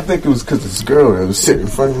don't know. I think it was because this girl that was sitting in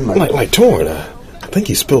front of me. Like Torn, I think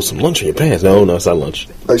you spilled some lunch in your pants. No, it's not lunch.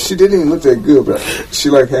 Like, she didn't even look that good, but she,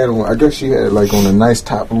 like, had on, I guess she had, like, on a nice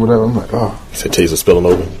top or whatever. I'm like, oh. So taste of spilling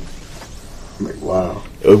over. I'm like, wow.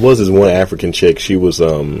 It was this one African chick. She was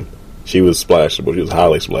splashable. She was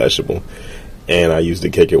highly splashable. And I used to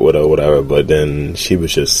kick it with her, whatever, but then she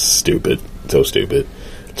was just stupid. So stupid.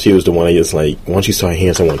 She was the one that just, like, once you start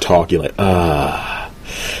hearing someone talk, you're like,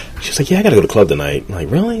 She's like, yeah, I gotta go to the club tonight. I'm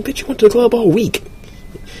like, really? Bitch, you went to the club all week.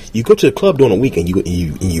 You go to the club during the week and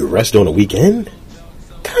you rest during the weekend?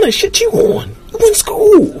 What kind of shit you on? You in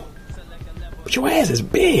school. But your ass is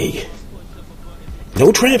big.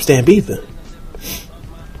 No tramp stamp either.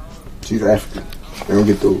 She's African. They don't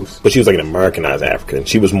get those. But she was like an Americanized African.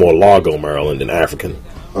 She was more Largo, Maryland than African.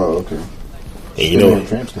 Oh, okay. And you know,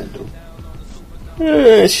 tramp stamp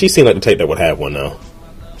though. She seemed like the type that would have one though.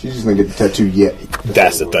 She's just gonna get the tattoo yet.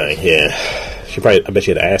 That's the thing, yeah. I bet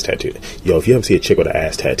she had an ass tattoo. Yo, if you ever see a chick with an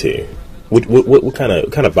ass tattoo, what kind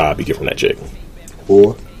of vibe you get from that chick?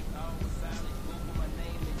 Or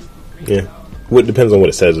yeah, what depends on what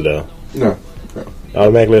it says though. No.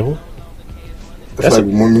 Automatically who? That's like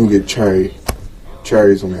women who get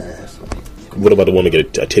cherries on their ass. What about the woman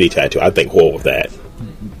get a titty tattoo? I think horrible with that.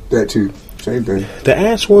 That too. Same thing. The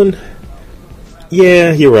ass one?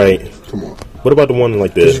 Yeah, you're right. Come on. What about the one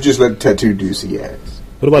like this? You just let the tattoo do see ass.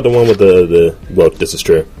 What about the one with the well, this is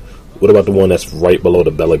true. What about the one that's right below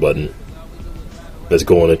the belly button? That's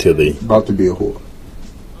going into the... About to be a whore.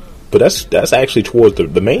 But that's actually towards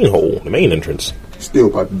the main hole, the main entrance. Still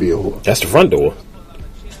about to be a whore. That's the front door.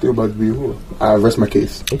 Still about to be a whore. I rest my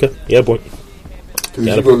case. Okay, yeah, boy. Because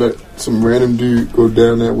you gonna let some random dude go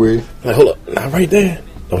down that way. Like, hold up, not right there.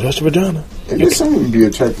 Don't touch the vagina. And there's some women be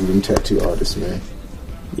attracted to them tattoo artists, man.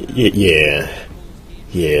 Yeah.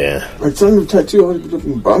 Like some of the tattoo artists be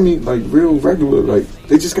looking bummy, like real regular, like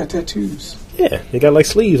they just got tattoos. Yeah, they got like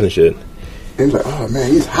sleeves and shit. And like, oh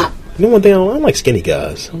man, he's hot. You know one thing, I don't like skinny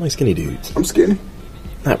guys. I don't like skinny dudes. I'm skinny.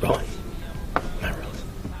 Not really.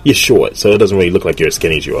 You're short, so it doesn't really look like you're as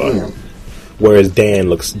skinny as you are. Yeah. Whereas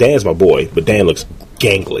Dan's my boy, but Dan looks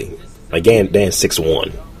gangly. Like Dan's 6'1",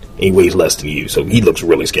 and he weighs less than you, so he looks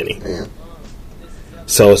really skinny. Yeah.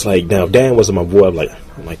 So it's like, now if Dan wasn't my boy, I'm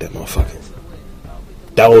like that motherfucker.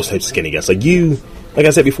 Those types of skinny guys. Like you, like I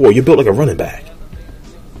said before, you're built like a running back.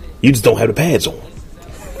 You just don't have the pads on.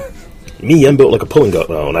 Me, I'm built like a pulling guard.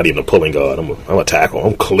 No, not even a pulling guard. I'm a tackle.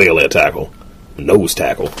 I'm clearly a tackle. Nose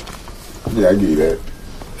tackle. Yeah, I get you that.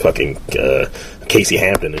 Fucking Casey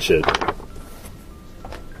Hampton and shit.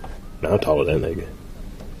 Nah, I'm taller than that nigga.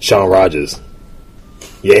 Shawn Rogers.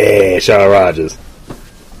 Yeah, Shawn Rogers.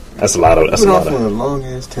 That's a lot of. That's a lot on of. a long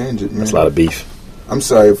ass tangent, man. That's a lot of beef. I'm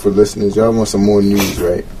sorry for listeners. Y'all want some more news,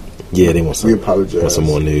 right? Yeah, they want some. We apologize. Want some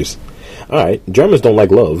more news. All right, Germans don't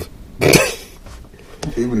like love.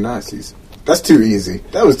 Even Nazis. That's too easy.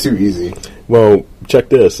 That was too easy. Well, check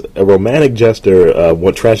this. A romantic gesture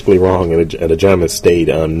went tragically wrong at a German state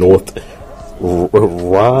North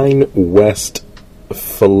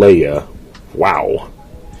Rhine-Westphalia. Wow.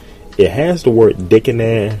 It has the word dick in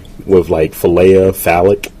there with like philea,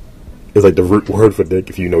 phallic. It's like the root word for dick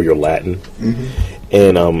if you know your Latin. Mm-hmm.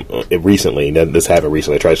 And this happened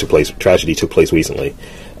recently. Tragedy took place recently.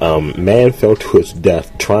 Man fell to his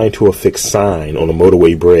death trying to affix sign on a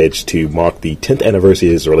motorway bridge to mark the 10th anniversary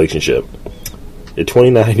of his relationship. The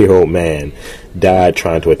 29-year-old man died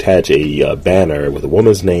trying to attach a banner with a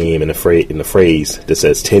woman's name and in the phrase that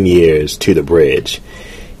says 10 years to the bridge.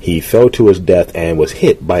 He fell to his death and was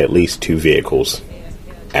hit by at least 2 vehicles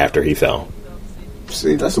after he fell.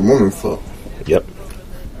 See, that's a woman fault. Yep.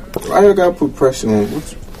 Why you gotta put pressure on?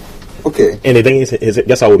 Okay. And the thing is,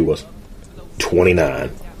 guess how old he was? 29.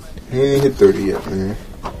 He ain't hit 30 yet, man.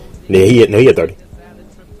 Yeah, he hit 30.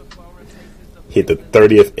 He hit the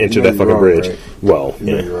 30th inch of that fucking bridge. Right? Well,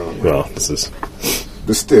 you're wrong, right? Well, this is...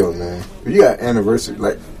 But still, man. If you got anniversary,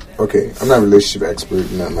 like, okay, I'm not a relationship expert,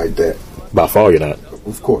 nothing like that. By far, you're not.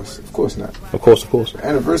 Of course not. Of course.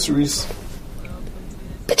 Anniversaries...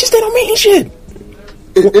 Bitches, they don't mean shit.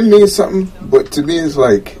 It means something, but to me it's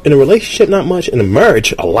like... In a relationship, not much. In a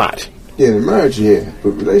marriage, a lot. Yeah, in a marriage, yeah. But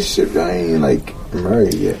relationship, I ain't like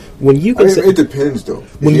married yet. When you can it depends though.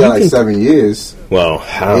 When you got like 7 years... Well,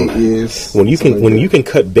 8 years... When you can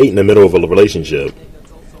cut bait in the middle of a relationship,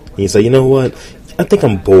 and you say, you know what? I think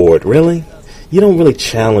I'm bored. Really? You don't really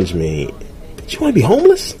challenge me. But you want to be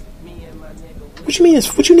homeless? What you mean?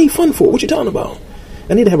 What you need fun for? What you talking about?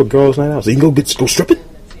 I need to have a girls' night out so you can go stripping?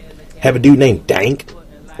 Have a dude named Dank?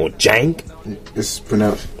 Or Jank? It's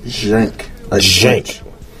pronounced Jank. Like Jank.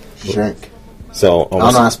 Jank. So, I don't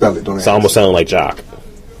know how to spell it. Don't so almost sound like Jock.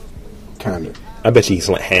 Kind of. I bet you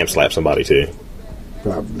can ham slap somebody too.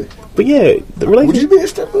 Probably. But yeah, the relationship... Would you be a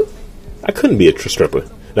stripper? I couldn't be a stripper.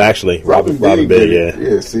 No, actually, Robin Big, yeah.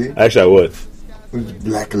 Yeah, see? Actually, I would. With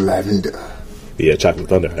black lavender. Yeah, Chocolate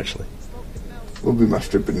Thunder, actually. What would be my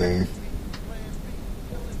stripper name?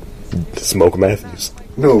 Smoke Matthews.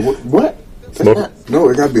 No, what? Smoke? No,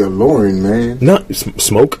 it gotta be a Lauren, man. No,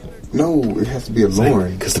 Smoke? No, it has to be a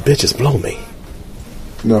Lauren. Because the bitches blow me.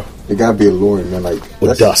 No, it gotta be a Lauren, man. Like,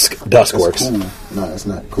 well, Dusk works. Cool. No, it's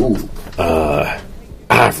not cool.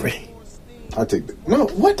 Ivory. I'll take that. No,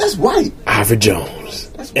 what? That's white. Ivory Jones.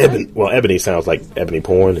 That's Ebony. white. Well, Ebony sounds like Ebony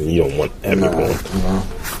Porn, and you don't want Ebony Porn. No.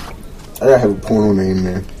 I gotta have a porno name,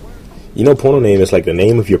 man. You know, porno name is like the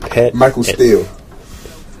name of your pet. Michael Steele.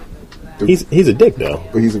 He's a dick though.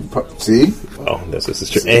 But he's a see. Oh, this is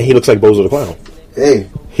true. And he looks like Bozo the Clown. Hey,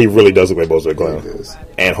 he really does look like Bozo the Clown. He does.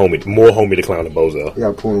 And more homie the Clown than Bozo. You got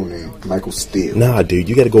a porno name, Michael Steele. Nah, dude,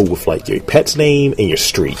 you got to go with like your pet's name and your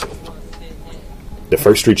street. The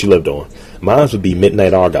first street you lived on. Mine would be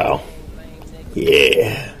Midnight Argyle.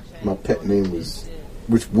 Yeah. My pet name was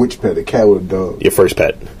which pet? A cat or a dog? Your first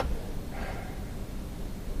pet.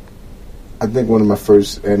 I think one of my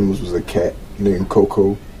first animals was a cat named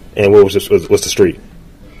Coco. And what's the street?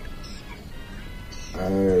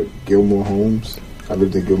 Gilmore Homes. I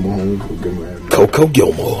lived in Gilmore Homes with Gilmore Avenue. Coco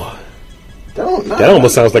Gilmore. That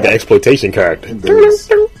almost sounds like an exploitation character.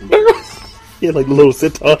 Yeah, like the little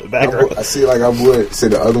sitar in the background. I see, like I would say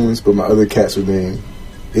the other ones, but my other cats were named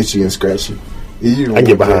Itchy and Scratchy. I can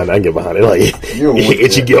get behind it. Like,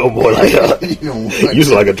 Itchy Gilmore. Like, you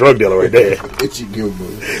sound like a drug dealer right there. Itchy Gilmore.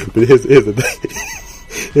 But here's the thing.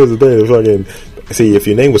 Here's the thing. Fucking, see, if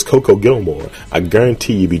your name was Coco Gilmore, I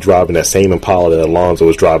guarantee you'd be driving that same Impala that Alonzo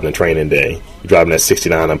was driving in Training Day. You're driving that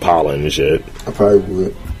 69 Impala and shit. I probably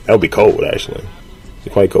would. That would be cold, actually.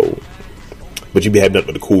 It's quite cold. But you'd be having nothing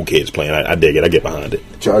but the cool kids playing. I dig it. I get behind it.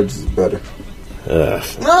 Chargers is better. No,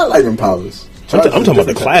 I like Impalas. I'm talking about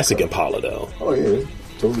the classic Impala, though. Oh, yeah.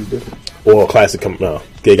 Totally different. Or classic, no.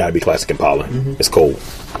 They gotta be classic Impala. Mm-hmm. It's cold.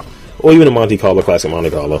 Or even a Monte Carlo, classic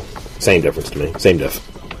Monte Carlo. Same difference to me. Same diff.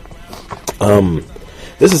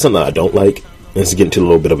 This is something I don't like. This is getting to a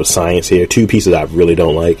little bit of a science here. Two pieces I really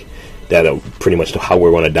don't like that are pretty much how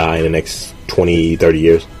we're going to die in the next 20, 30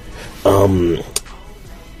 years.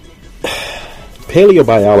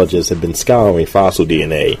 Paleobiologists have been scouring fossil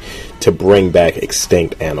DNA to bring back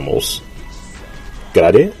extinct animals. Good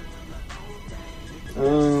idea?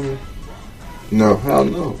 No, I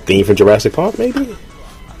don't know. Theme from Jurassic Park, maybe?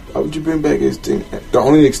 Why would you bring back extinct? The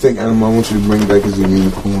only extinct animal I want you to bring back is a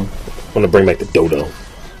unicorn. I want to bring back the dodo.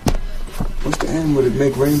 What's the animal that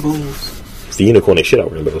make rainbows? It's the unicorn that shit out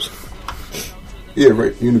rainbows. Yeah,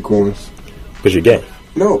 right, unicorns. Because you're gay.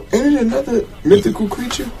 No, ain't it another mythical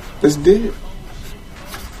creature that's dead?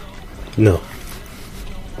 No.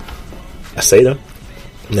 I say that?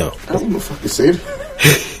 No. I don't know if I can say that.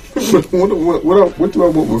 What do I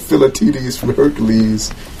want with Philatides from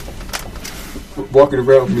Hercules walking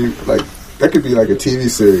around me? Like, that could be like a TV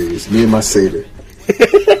series, me and my satyr.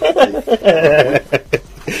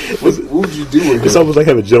 What would you do with him? It's almost like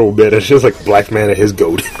having a general bed. It's just like a black man and his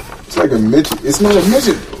goat. It's like a midget. It's not a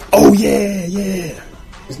midget. Oh, yeah.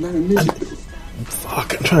 It's not a midget.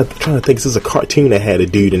 Fuck, I'm trying to think. This is a cartoon that had a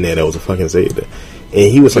dude in there that was a fucking satyr.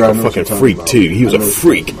 And he was like a fucking freak, too. He was a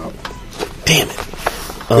freak. Damn it.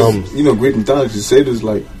 You know, Greek mythology, satyrs,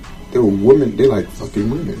 like, they were women. They like fucking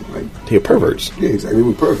women. Like, they were perverts. Yeah, exactly. They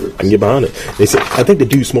were perverts. I can get behind it. They said, I think the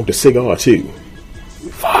dude smoked a cigar, too.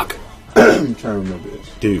 Fuck. I'm trying to remember this.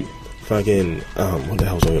 Dude, fucking, what the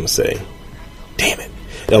hell was I going to say? Damn it.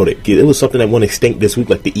 Oh, it was something that went extinct this week,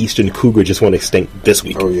 like the eastern cougar just went extinct this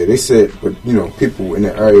week. Oh, yeah, they said, but, you know, people in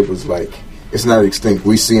the area was like, it's not extinct.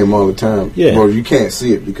 We see them all the time. Yeah. Well, you can't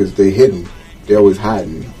see it because they're hidden. They're always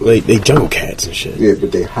hiding. They jungle cats and shit. Yeah,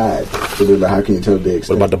 but they hide. So they're like, how can you tell they're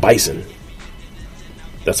extinct? What about the bison?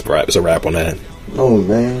 That's a wrap. It's a wrap on that. Oh,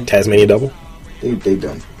 man. Tasmanian devil? They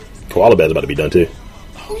done. Koala bear's about to be done, too.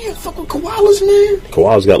 Oh, yeah, fucking koalas, man.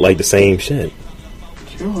 Koalas got, like, the same shit.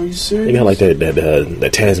 Yo, are you serious? They got, like, that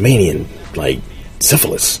Tasmanian, like,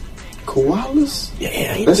 syphilis. Koalas?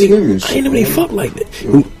 Yeah, that's humans. I ain't know they fuck like that.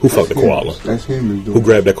 Yo, who fucked the koala? That's humans, dude. Who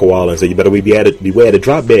grabbed that koala and said, you better beware the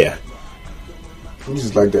drop bear? You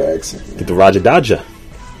just like the accent. Get the Roger Dodger.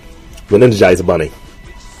 With Energizer Bunny.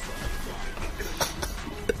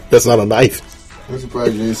 That's not a knife. I'm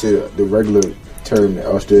surprised you didn't say the regular term that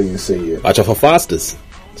Australians say yet. Watch out for Foster's.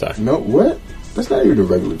 Sorry. No, what? That's not even the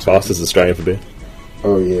regular term. Foster's is Australian for beer.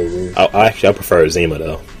 Oh, yeah, it is. I prefer Zima,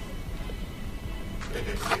 though.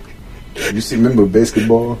 You remember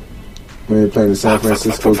basketball? When they were playing the San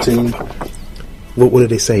Francisco team? What did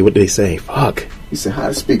they say? What did they say? Fuck. He said, how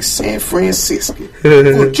to speak San Francisco.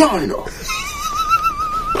 Vagina.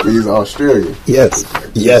 He's Australian. Yes.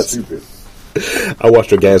 Yes. Stupid. I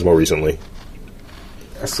watched Orgasmo recently.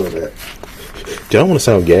 I saw that. Dude, I don't want to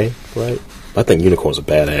sound gay, right? I think unicorns are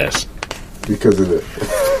badass. Because of the...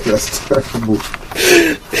 That's terrible.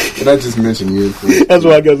 And I just mentioned unicorns. That's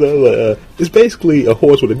why I was like, it's basically a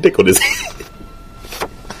horse with a dick on his head.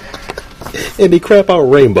 And they crap out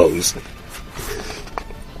rainbows.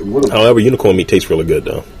 However, unicorn meat tastes really good,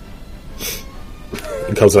 though.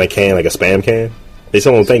 It comes in a can, like a Spam can. They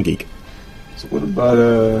sell on Thank Geek. So what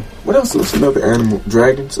about, what else? What's another animal?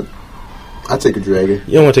 Dragons? I'll take a dragon.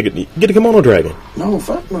 You don't want to take it. Get a kimono dragon. No,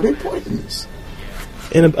 fuck no, they poisonous.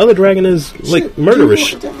 And the other dragon is, like,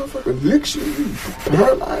 murderish. That motherfucker licks you,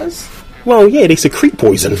 paralyzed. Well, yeah, they secrete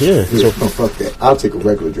poison. Yeah. So, fuck that. I'll take a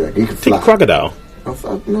regular dragon. You can fly. Take a crocodile. Oh,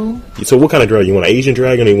 fuck no. So what kind of dragon? You want an Asian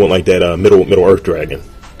dragon or you want, like, that Middle Earth dragon?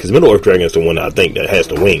 Because Middle Earth dragon is the one I think that has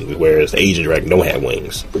the wings, whereas the Asian dragon don't have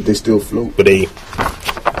wings. But they still float. But Asian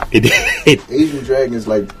dragons,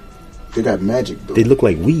 like, they got magic, though. They look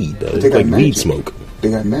like weed, though. They got like magic. weed smoke. They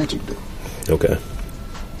got magic, though. Okay.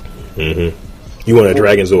 Mm-hmm. You want a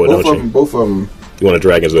Dragon Zord, don't you? Both of them. You want a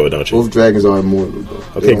Dragon Zord, don't you? Both dragons are immortal, though.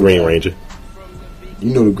 Okay, Green Ranger.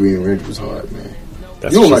 You know the Green Ranger was hard, man.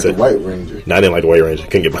 That's you don't like said. the White Ranger. No, I didn't like the White Ranger.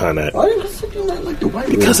 Couldn't get behind that. Why the fuck you not like the White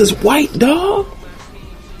Ranger? Because it's white, dog.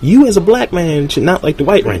 You as a black man should not like the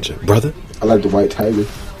White Ranger, brother. I like the White Tiger.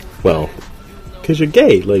 Well, because you're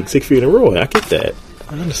gay, like 6 feet in a row. I get that.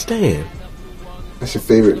 I understand. That's your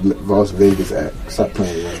favorite Las Vegas act. Stop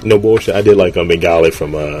playing, man. No bullshit. I did like Bengali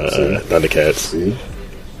from Thundercats. See?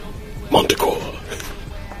 Montecore.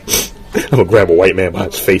 I'm gonna grab a white man by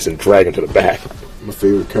his face and drag him to the back. My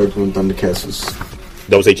favorite character in Thundercats was...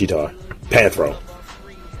 That was Cheetah. Panthro.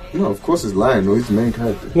 No, of course it's Lion, though. He's the main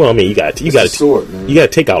character. Well, I mean, you got sword, man. You got to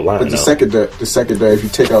take out Lion. But the second day, if you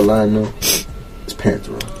take out Lion, though, it's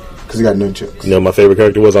Panthro because he got nunchucks. You know, my favorite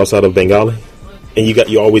character was outside of Bengali, and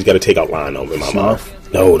you always got to take out Lion in my mind.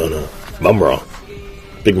 No. Mumra.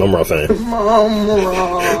 Big Mumra fan.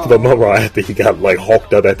 Mumra. But Mumra after he got like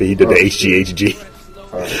hawked up after he did the HGHG.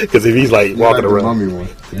 Because if he's like walking around, mummy one.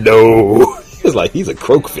 No, it's like he's a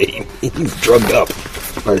croak fiend. He's drugged up.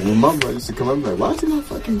 Like when my brother used to come up, like, why is he not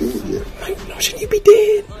fucking dead yet? Like, no, shouldn't you be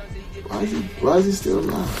dead? Why is he still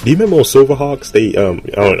alive? Do you remember on Silverhawks?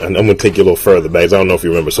 I'm gonna take you a little further back. I don't know if you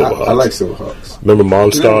remember Silverhawks. I like Silverhawks. Remember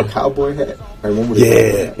Monstar? Cowboy hat. Like,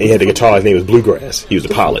 yeah, he had the guitar. His name was Bluegrass. He was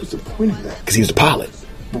the pilot. What's the point of that? Because he was the pilot.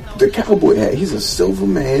 The cowboy hat. He's a silver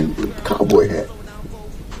man with a cowboy hat.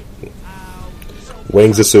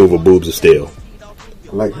 Wings of silver, boobs of steel.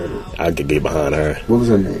 I like her. I could get behind her. What was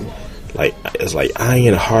her name? Like, it's like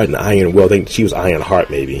Iron Heart and Iron Will. I think she was Iron Heart,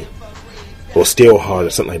 maybe. Or Steel Heart or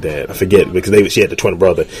something like that. I forget. Because she had the twin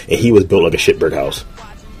brother, and he was built like a shit brick house.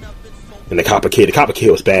 And the Copper Kid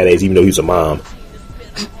was badass, even though he was a mom.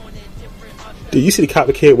 Dude, you see the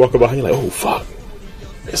Copper Kid walking behind you like, oh, fuck.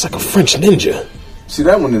 It's like a French ninja. See,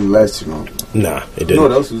 that one didn't last too long. Nah, it didn't. You know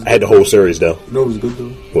what else was good? I had the whole series, though. You know what was good,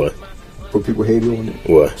 though? What? What people hated on it?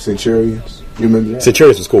 What? Centurions. You remember that?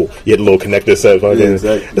 Centurions was cool. You had the little connector set. Yeah,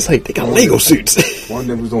 exactly. It's like they got Lego suits. One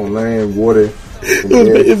that was on land, water.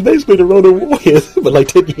 It's basically the Ronin Warriors, but like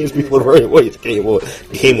 10 years before the Ronin Warriors came on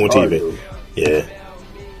TV. Though. Yeah.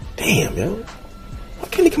 Damn, yo. Why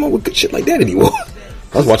can't they come up with good shit like that anymore?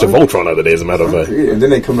 I was watching Voltron the other day, as a matter of fact. And then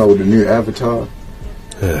they come out with a new Avatar.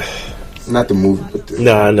 Not the movie, but the...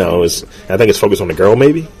 Nah, I know. I think it's focused on the girl,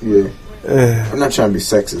 maybe? Yeah. I'm not trying to be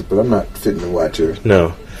sexist, but I'm not fitting to watch her. No.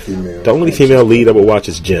 Female. The only female lead I would watch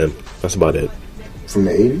is Jim. That's about it. From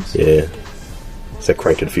the 80s? Yeah. Said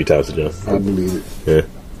cranked it a few times to Jim. I believe it. Yeah.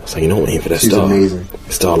 I was like, you know what, aim for that She's star. amazing.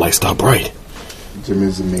 Star light, star bright. Jim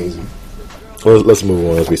is amazing. Well, let's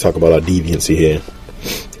move on as we talk about our deviancy here.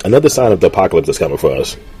 Another sign of the apocalypse that's coming for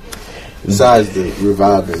us. Besides the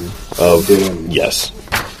reviving of Dylan. Yes.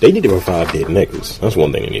 They need to revive dead niggas. That's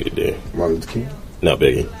one thing they need to do. Martin Luther King? No,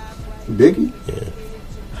 Biggie. Biggie? Yeah.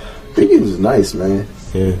 Biggie was nice, man.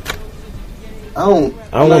 Yeah. I don't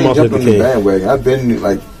want Martin Luther King. Bandwagon. I've been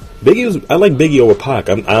like Biggie was. I like Biggie over Pac.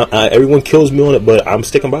 Everyone kills me on it, but I'm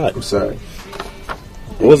sticking by it. I'm sorry.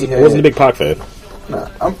 Wasn't a big Pac fan. Nah,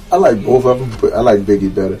 I like both of them, but I like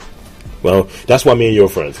Biggie better. Well, that's why me and you are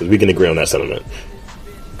friends, because we can agree on that sentiment.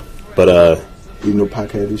 But you know,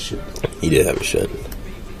 Pac had his shit. He did have his shit.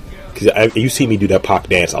 Because you see me do that Pac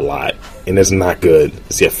dance a lot, and it's not good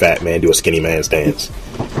to see a fat man do a skinny man's dance.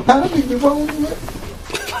 How do you roll it?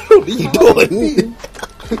 What are you doing?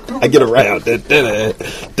 I get around. What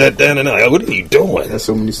are you doing? There's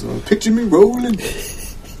so many songs. Picture me rolling.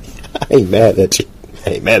 I ain't mad at you.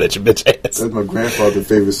 I ain't mad at your bitch ass. That's my grandfather's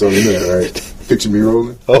favorite song, you know, right? Picture me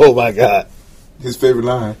rolling. Oh my God. His favorite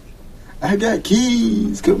line. I got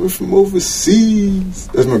keys coming from overseas.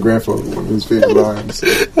 That's my grandfather, one of his favorite lines.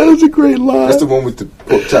 That was a great line. That's the one with the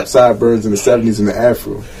pork chop sideburns in the 70s and the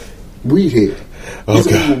afro. Weed head. He's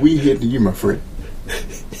a more weed head than you, my friend.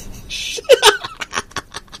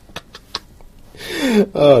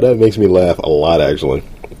 Oh, that makes me laugh a lot, actually.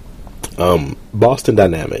 Boston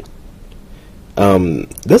Dynamic.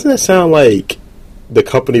 Doesn't that sound like the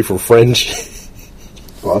company from Fringe?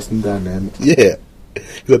 Boston Dynamic? Yeah.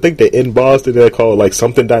 Because I think they're in Boston. They're called like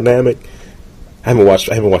something Dynamic. I haven't watched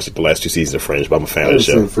the last 2 seasons of Fringe, but I'm a fan of the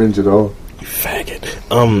show. I haven't seen Fringe at all. You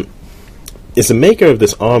faggot. It's a maker of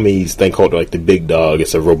this Army's thing called like the Big Dog.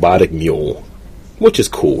 It's a robotic mule, which is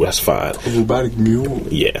cool. That's fine. A robotic mule?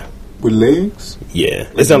 Yeah. With legs? Yeah.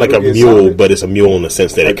 Like it's not like a mule, Solid? but it's a mule in the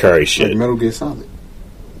sense that it carries shit. Like Metal Gear Solid.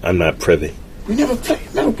 I'm not privy. You never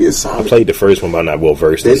played Metal Gear Solid? I played the first one, but I'm not well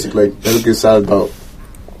versed. Basically, like Metal Gear Solid about,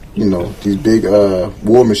 you know, these big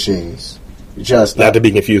war machines. You try to stop. Not to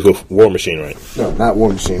be confused with War Machine, right? No, not War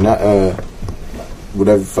Machine. Not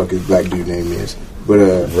whatever the fuck his black dude name is.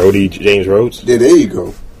 But James Rhodes. Yeah, there you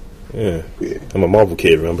go. Yeah. Yeah. I'm a Marvel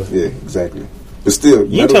kid, remember? Yeah, exactly. But still,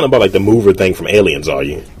 You ain't talking about like the mover thing from Aliens, are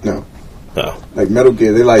you? No. Oh. Like Metal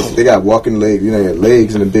Gear, they got walking legs. You know, they got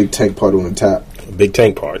legs and a big tank part on the top. A big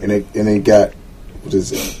tank part. And they got, what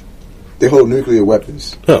is it? They hold nuclear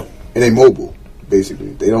weapons. Huh. And they mobile,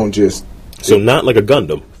 basically. They don't just... So not like a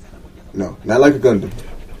Gundam. No, not like a Gundam.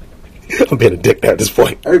 I'm being a dick at this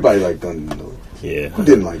point. Everybody liked Gundam, though. Yeah. Who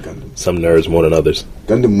didn't like Gundam? Some nerds more than others.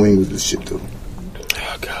 Gundam Wing was the shit, though.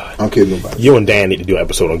 Oh, God. I don't care nobody. You and Dan need to do an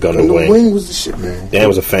episode on Gundam Wing. Wing was the shit, man. Dan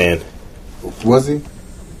was a fan. Was he?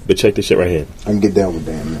 But check this shit right here. I can get down with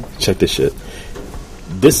Dan, man. Check this shit.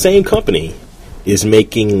 This same company is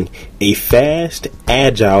making a fast,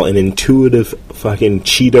 agile, and intuitive fucking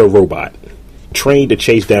cheetah robot trained to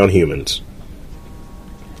chase down humans.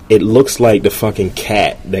 It looks like the fucking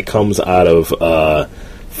cat that comes out of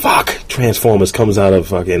Transformers comes out of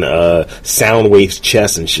fucking Soundwave's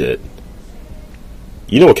chest and shit.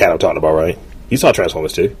 You know what cat I'm talking about, right? You saw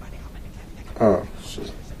Transformers too. Oh,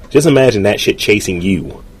 shit. Just imagine that shit chasing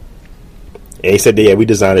you. And he said, yeah, we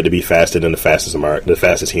designed it to be faster than the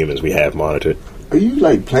fastest humans we have monitored. Are you,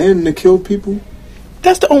 like, planning to kill people?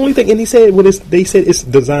 That's the only thing. And he said, they said it's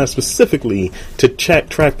designed specifically to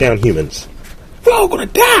track down humans. We're all gonna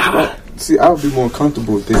die. See, I would be more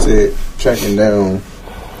comfortable if they said tracking down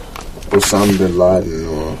Osama bin Laden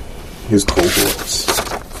or his cohorts.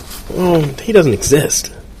 Oh, he doesn't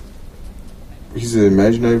exist. He's an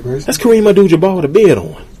imaginary person? That's Kareem Abdul-Jabbar with a beard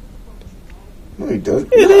on. No, he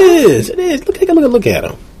doesn't. It is. It is. Take a look at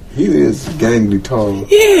him. He is gangly tall.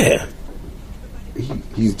 Yeah.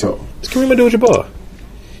 He's tall. It's Kareem Abdul-Jabbar.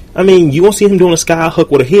 I mean, you won't see him doing a sky hook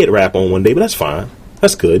with a head wrap on one day, but that's fine.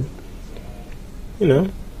 That's good. You know,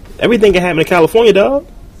 everything can happen in California, dog.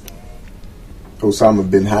 Osama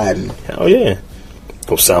bin Laden. Hell yeah.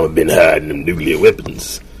 Osama bin Laden them nuclear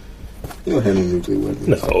weapons. He don't have no nuclear weapons.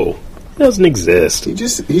 No. It doesn't exist. He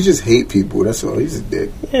just hate people. That's all. He's a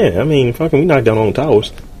dick. Yeah, I mean, fucking, we knocked down all the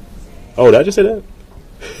towers. Oh, did I just say that?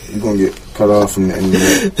 You're gonna get cut off from the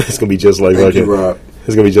internet. It's gonna be just like Thank you, Rob.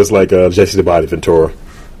 It's gonna be just like Jesse the Body Ventura.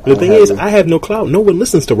 But the thing is, I have no clout. No one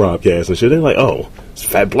listens to Robcast and shit. They're like, oh, it's a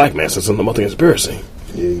fat black man said something about the conspiracy.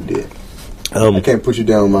 Yeah, you did. I can't put you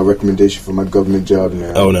down on my recommendation for my government job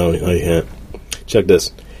now. Oh, no, you can't. Check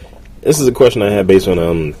this. This is a question I had based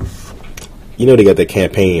on, you know they got that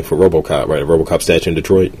campaign for RoboCop, right? A RoboCop statue in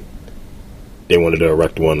Detroit. They wanted to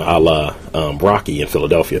erect one a la Rocky in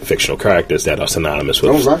Philadelphia, fictional characters that are synonymous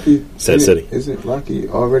with said city. Isn't Rocky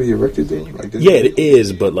already erected there? Like this? Yeah, it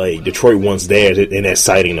is, but like Detroit wants theirs, and they're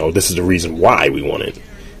citing, this is the reason why we want it.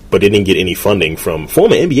 But they didn't get any funding from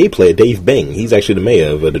former NBA player Dave Bing. He's actually the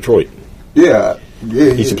mayor of Detroit. Yeah.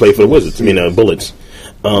 He used to play for the Wizards. Bullets.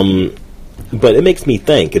 But it makes me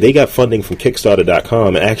think, they got funding from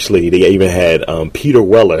Kickstarter.com, and actually they even had Peter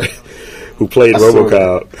Weller, who played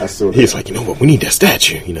RoboCop. He's like, you know what, we need that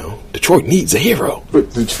statue, Detroit needs a hero.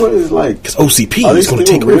 But Detroit is like... Because OCP is going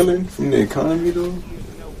to take over. From the economy, though?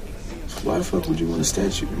 Why the fuck would you want a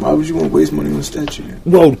statue? Why would you want to waste money on a statue?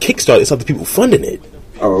 Well, Kickstarter, it's other people funding it.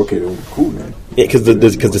 Oh, okay, then cool, man. Yeah, because the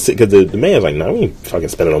man's like, we ain't fucking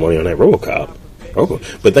spending no money on that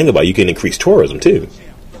RoboCop. But think about it, you can increase tourism, too.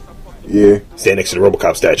 Yeah. Stand next to the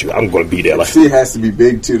RoboCop statue. I'm going to be there. Like, see, it has to be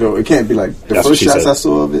big, too, though. It can't be like... The first shots I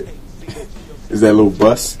saw of it is that little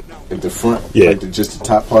bust at the front. Yeah. Like just the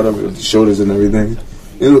top part of it, with the shoulders and everything.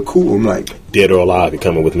 It looked cool. I'm like... Dead or alive, you're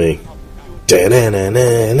coming with me. I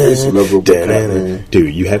used to love RoboCop, man.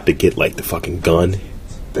 Dude, you have to get, like, the fucking gun.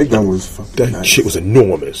 That gun was fucking nice. Shit was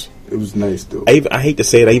enormous. It was nice, though. I hate to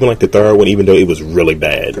say it, I even like the third one, even though it was really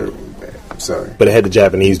bad. The third one was bad. I'm sorry. But it had the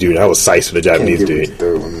Japanese dude. I was psyched for the Japanese Can't get dude. with the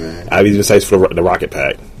third one, man. I was even psyched for the rocket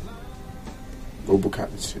pack.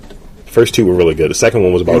 RoboCop is shit, though. First two were really good. The second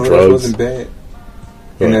one was about drugs. It wasn't bad.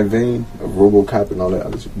 In that vein of RoboCop and all that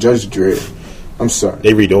other shit. Judge Dredd. I'm sorry.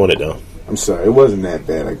 They redoing it, though. I'm sorry. It wasn't that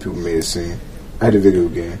bad like people made it seem. I had a video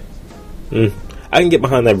game. I can get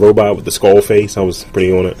behind that robot with the skull face. I was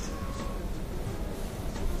pretty on it.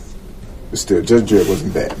 But still, Judge Dredd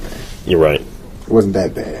wasn't bad, man. You're right. It wasn't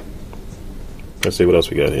that bad. Let's see what else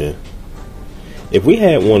we got here. If we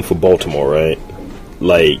had one for Baltimore, right?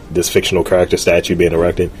 Like this fictional character statue being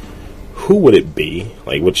erected, who would it be?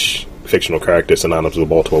 Like which fictional character synonymous with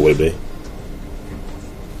Baltimore would it be?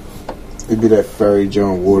 It'd be that furry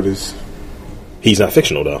John Waters. He's not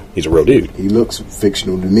fictional though. He's a real dude. He looks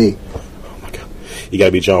fictional to me. Oh my god! You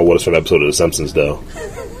gotta be John Waters from an episode of The Simpsons, though.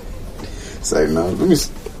 Say no. Let me.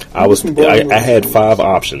 I had 5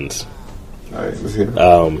 options. All right, let's hear it.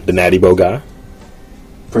 The Natty Bow guy,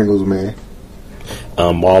 Pringles man,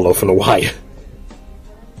 Marlo from The Wire.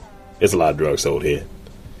 There's a lot of drugs sold here.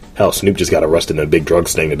 Hell, Snoop just got arrested in a big drug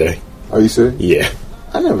sting today. Are you serious? Yeah.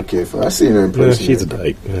 I never cared for her. I seen her in person. She's a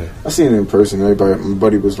dyke. Yeah. I seen her in person. Everybody, my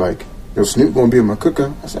buddy was like, yo, Snoop gonna be in my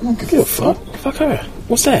cookout. I said, I don't give a fuck. Fuck her.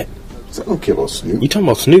 What's that? I said, I don't care about Snoop. You talking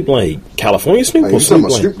about Snoop like California Snoop? Like, Or you talking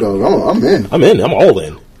about Snoop Snoop Dogg? I'm in. I'm in. I'm all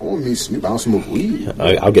in. I want to meet Snoop. I don't smoke weed.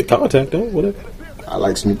 I'll get contact though. Whatever. I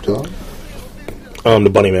like Snoop Dogg. The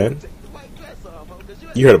Bunny Man.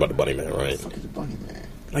 You heard about the Bunny Man, right? Fuck is the Bunny Man?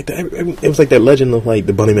 Like it was like that legend of like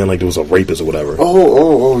the Bunny Man, like there was a rapist or whatever.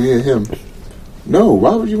 Oh, yeah, him. No,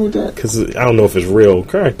 why would you want that? Because I don't know if it's real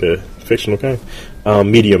character, fictional character.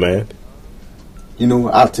 Media Man. You know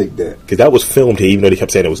what? I'll take that. Because that was filmed here, even though they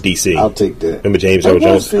kept saying it was DC. I'll take that. Remember James Earl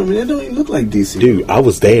Jones? Filming. It don't even look like DC. Dude, I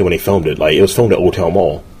was there when they filmed it. Like, it was filmed at Old Town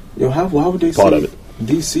Mall. Yo, why would they Part say of it.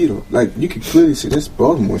 DC though? Like, you could clearly see that's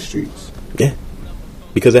Baltimore streets. Yeah.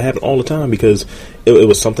 Because it happened all the time. Because it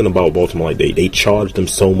was something about Baltimore. Like, they charged them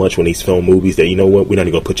so much when these film movies that, you know what, we're not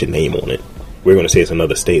even going to put your name on it. We're going to say it's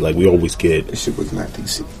another state. Like, we always get... This shit was not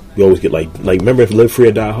DC. We always get, like remember if Live Free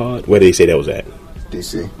or Die Hard? Where did they say that was at?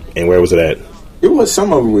 DC. And where was it at? It was,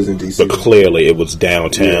 some of it was in DC. But clearly it was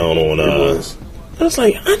downtown on... It was. I was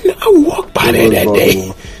like, I walked by there that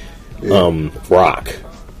day. Yeah. Rock.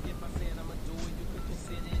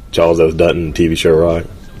 Charles S. Dutton, TV show Rock.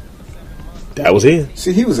 That was him.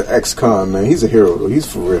 See, he was an ex-con, man. He's a hero, though.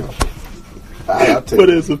 He's for real. I'll take But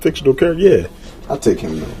it's a fictional character, yeah. I'll take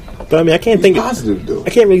him, though. But I mean, I can't He's think... positive, though. I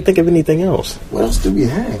can't really think of anything else. What else do we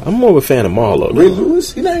have? I'm more of a fan of Marlo. Ray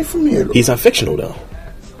Lewis? He's not even from here, though. He's not fictional, though.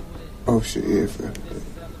 Oh, shit, yeah.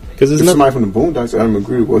 Because there's somebody from the Boondocks, I don't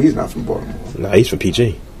agree with. Well, he's not from Baltimore. Nah, he's from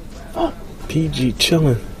PG. PG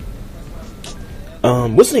chilling.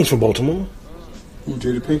 What's his name's from Baltimore? Who,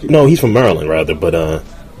 Jada Pinkett? No, he's from Maryland, rather, but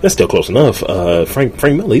that's still close enough. Frank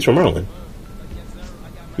Miller, he's from Maryland.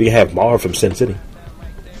 We can have Marv from Sin City.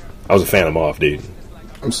 I was a fan of Marv, dude.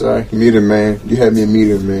 I'm sorry, Meter Man. You had me a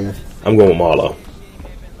Meter Man. I'm going with Marlo.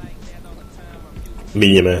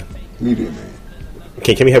 Media Man. Media Man.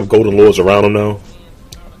 Can we have Golden Lords around him now?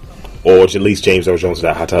 Or at least James Earl Jones with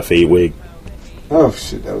that high top fade wig? Oh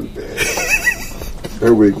shit, that was bad.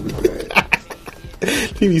 That wig was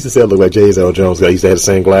bad. People used to say I look like James Earl Jones. I used to have the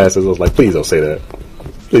same glasses. I was like, please don't say that.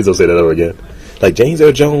 Please don't say that ever again. Like James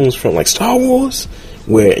Earl Jones from like Star Wars,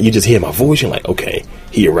 where you just hear my voice, you're like, okay,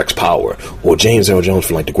 he erects power. Or James Earl Jones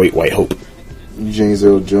from like The Great White Hope. James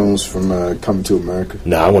Earl Jones from Coming to America.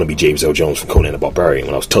 Nah, I want to be James Earl Jones from Conan the Barbarian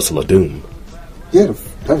when I was Tussle of Doom. Yeah,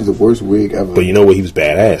 that was the worst wig ever. But you know what? He was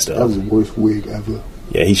badass though. That was the worst wig ever.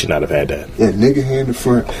 Yeah, he should not have had that. Yeah, nigga hair in the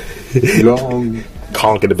front, long,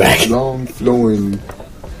 conk in the back, long flowing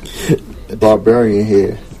barbarian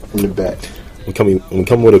hair in the back. We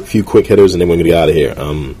come with a few quick hitters and then we're gonna get out of here.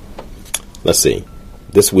 Let's see.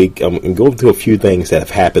 This week, I'm going to go through a few things that have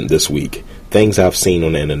happened this week. Things I've seen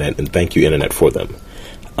on the internet, and thank you, internet, for them.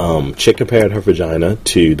 Chick compared her vagina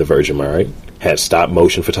to the Virgin Mary. Had stop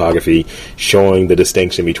motion photography showing the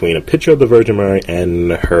distinction between a picture of the Virgin Mary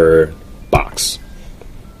and her box.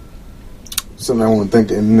 Something I want to thank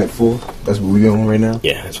the internet for. That's what we're on right now.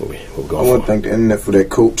 Yeah, that's what we're going for. I want to thank the internet for that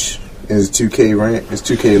coach and his 2K rant, his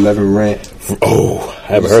 2K11 rant. Oh,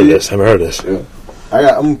 I haven't heard this. Yeah.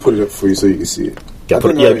 I'm going to put it up for you so you can see it. You got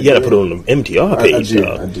to put it on the MTR page.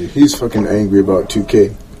 I do. He's fucking angry about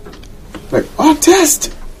 2K. Like,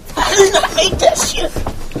 test! I did not make that shit!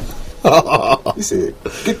 He said,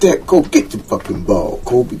 Kobe, get the fucking ball.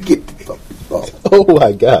 Kobe, get the fucking ball. Oh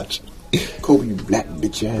my gosh. Kobe, you black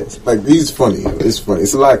bitch ass. Like, he's funny. It's funny.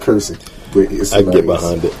 It's a lot of cursing, but it's hilarious. I can get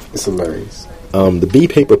behind it. It's hilarious. The B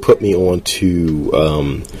paper put me on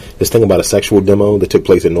to this thing about a sexual demo that took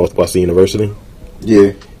place at Northwestern University.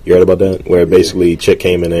 Yeah. You heard about that? Where basically Chick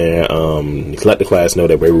came in there, let the class know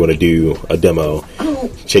that we were going to do a demo.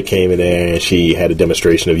 Chick came in there and she had a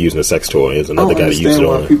demonstration of using a sex toy. There's another guy that used it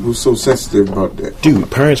on. Why people are so sensitive about that? Dude,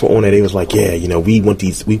 parents were on that. They was like, yeah, we want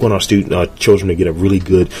our children to get a really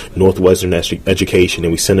good Northwestern education,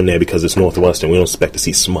 and we send them there because it's Northwestern. We don't expect to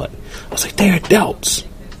see smut. I was like, they're adults.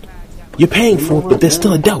 You're paying for it, but they're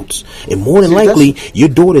still adults. And more than likely, your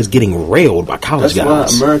daughter's getting railed by college guys.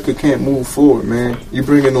 That's why America can't move forward, man. You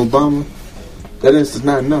bring in Obama, that is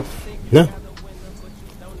not enough. No.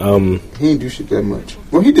 He didn't do shit that much.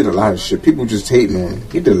 Well, he did a lot of shit. People just hating on him.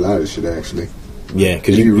 He did a lot of shit, actually. Yeah,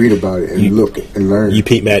 because you read about it and look and learn. You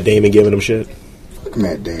peep Matt Damon giving him shit? Fuck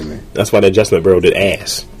Matt Damon. That's why that Justin Bieber did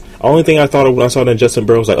ass. Only thing I thought of when I saw that Justin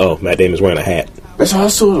Bieber was like, oh, Matt Damon's wearing a hat. That's how I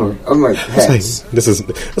saw her. I'm like, hats.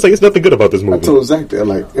 It's nothing good about this movie. I told Zach that,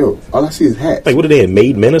 like, yo, all I see is hats. Like, what are they in,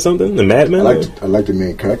 Made Men or something? The Mad Men? I like the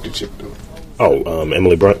main character chick, though. Oh,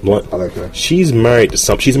 Emily Blunt? I like her. She's married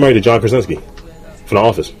to John Krasinski from The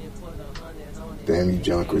Office. Damn you,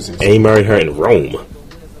 Junkers. And he married her in Rome.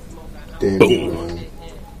 Damn Boom. you, Rome.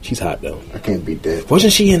 She's hot though. I can't beat that.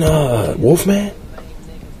 Wasn't she in Wolfman?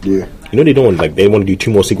 Yeah. You know they doing like they want to do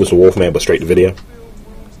 2 more sequels to Wolfman, but straight to video.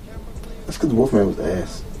 That's because Wolfman was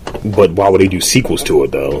ass. But why would they do sequels to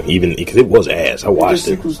it though? Even because it was ass. I watched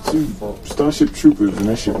it. Sequels to Starship Troopers, and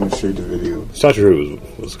that shit went straight to video. Starship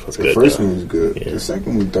Troopers was The good. first though. one was good. Yeah. The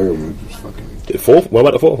second one, third one was fucking. The fourth. What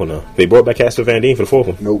about the fourth one though? They brought back Casper Van Dien for the fourth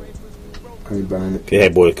one. Nope. I ain't buying it. They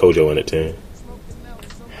had Boy Kojo in it too.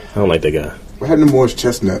 I don't like that guy. What happened to Morris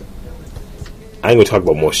Chestnut? I ain't gonna talk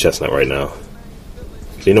about Morris Chestnut right now.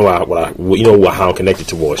 You know how I'm connected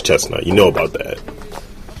to Morris Chestnut. You know about that.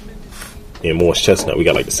 And Morris Chestnut, we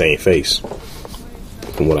got like the same face.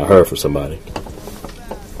 From what I heard from somebody.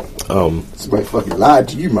 Somebody fucking lied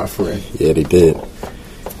to you, my friend. Yeah, they did.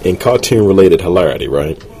 In cartoon-related hilarity,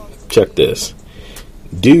 right? Check this.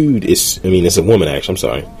 It's a woman actually, I'm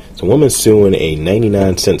sorry. It's a woman suing a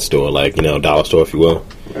 99-cent store, like, dollar store, if you will.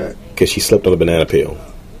 Right. Because she slipped on a banana peel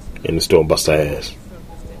in the store and bust her ass.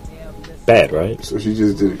 Bad, right? So she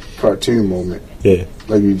just did a cartoon moment. Yeah.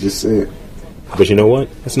 Like you just said. But you know what?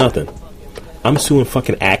 That's nothing. I'm suing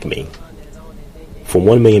fucking Acme for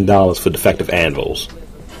 $1 million for defective anvils.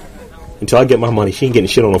 Until I get my money, she ain't getting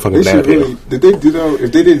shit on no fucking banana peel. Did they do that?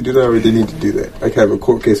 If they didn't do that already, they need to do that. Like have a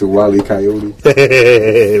court case with Wile E. Coyote.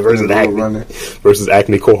 versus Acme. Versus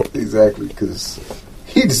Acme Corp. Exactly, because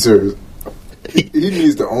he deserves. He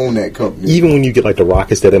needs to own that company. Even when you get like the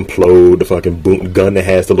rockets that implode, the fucking boom gun that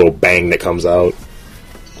has the little bang that comes out.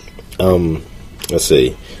 Let's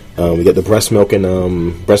see. We got the breast milk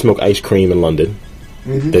and breast milk ice cream in London.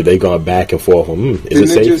 Mm-hmm. They gone back and forth. Is it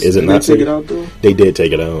safe? Is it not safe? Take it out though? They did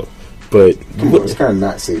take it out, but it's kind of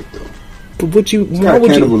not safe though. But would you? It's kind of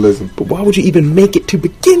cannibalism. But why would you even make it to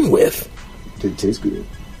begin with? Did it taste good?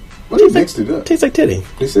 Well, they mixed it up. Tastes like titty.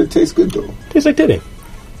 They said it tastes good though. Tastes like titty.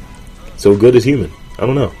 So good as human. I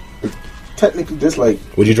don't know. But technically, that's like.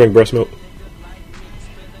 Would you drink breast milk?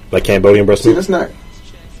 Like Cambodian breast milk? See, that's not.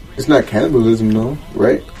 It's not cannibalism though,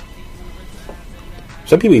 right?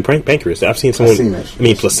 Some people eat pancreas. I've seen someone.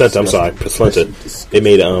 Placenta. I'm sorry, placenta. They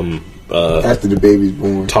made after the baby's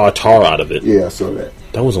born, tartar out of it. Yeah, I saw that.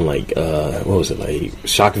 That wasn't like what was it like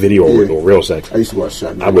Shock Video or Real Sex? I used to watch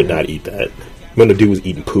Shock Video. I would not eat that. When the dude was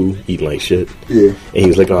eating poo, eating like shit. Yeah, and he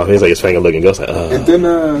was licking off. He's like his finger looking. Goes like, And then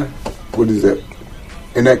what is that?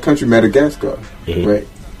 In that country, Madagascar, right?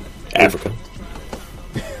 Africa.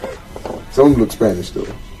 Some look Spanish though.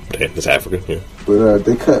 Okay, it's Africa, yeah. But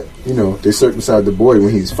they cut, they circumcised the boy when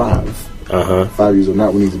he's 5. 5 years old,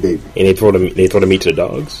 not when he's a baby. And they throw the meat to the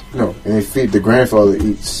dogs? No, and they feed the grandfather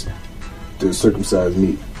eats the circumcised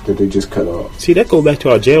meat that they just cut off. See, that goes back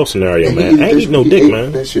to our jail scenario, man. I ain't eat no dick,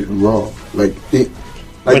 man. That shit raw.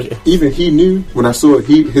 Even he knew when I saw it.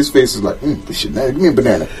 His face was like, this shit, man, give me a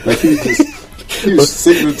banana. Like he was just, he was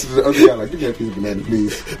signaling to the other guy like, give me a piece of banana,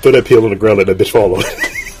 please. Throw that peel on the ground, let that bitch fall on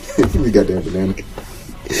it. Give me a goddamn banana.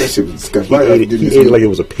 That shit was disgusting. He ate it like it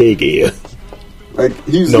was a pig ear. Like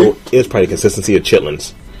it was probably the consistency of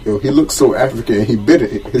chitlins. He looked so African and he bit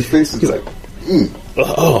it. His face was like,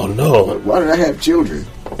 oh no. Like, why did I have children?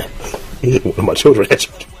 One of my children had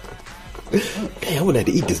children. Damn, I wouldn't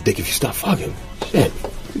have to eat this dick if you stop fucking. Shit.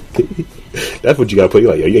 That's what you gotta put.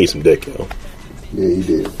 You're like, yo, you ate some dick, yo. Yeah, he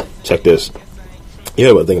did. Check this. You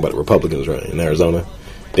know what I think about the Republicans, right? In Arizona,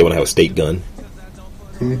 they want to have a state gun.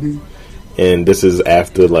 Mm-hmm. And this is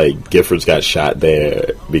after Giffords got shot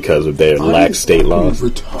there because of their lax state laws.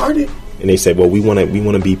 Retarded. And they said, well, we want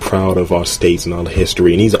to be proud of our states and all the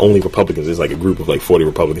history. And these are only Republicans. There's like a group of 40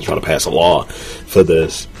 Republicans trying to pass a law for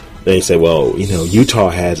this. And they say, well,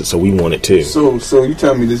 Utah has it, so we want it too. So you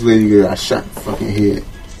tell me this lady got shot in the fucking head.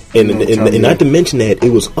 And not to mention that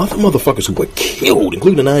it was other motherfuckers who were killed,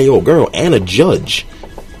 including a 9-year-old girl and a judge.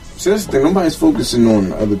 So that's the thing. Nobody's focusing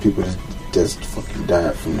on other people that just fucking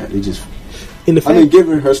died from that. They just.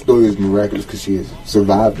 Given her story is miraculous because she has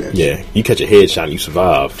survived that. Yeah, you catch a headshot and you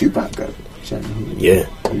survive. Tupac got shot in the head.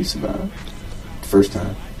 Yeah, he survived the first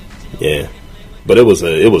time. Yeah, but it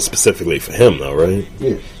was specifically for him though, right?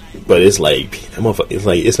 Yeah. But it's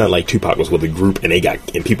it's not like Tupac was with a group and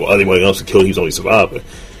everyone else was killed. He was only survivor.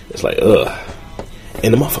 It's like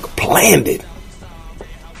and the motherfucker planned it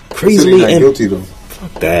crazily. He's not guilty though.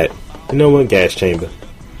 Fuck that. You know what? Gas chamber.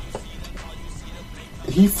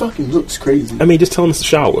 He fucking looks crazy. I mean, just tell him to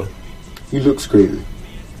shower. He looks crazy.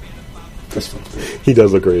 That's fucking crazy. He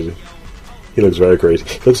does look crazy. He looks very crazy.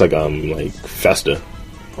 He looks like Fester.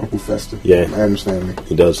 Uncle Fester. Yeah. I understand me.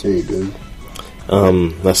 He does. Yeah, he does.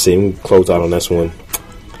 Let's see. We'll close out on this one.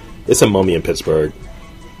 It's a mummy in Pittsburgh.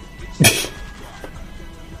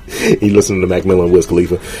 He listened to Macmillan and Wiz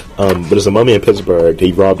Khalifa. But it's a mummy in Pittsburgh.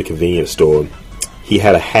 He robbed a convenience store. He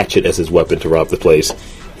had a hatchet as his weapon to rob the place.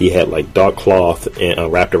 He had like dark cloth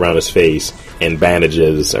wrapped around his face and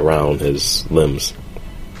bandages around his limbs.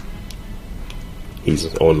 He's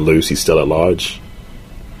on the loose. He's still at large.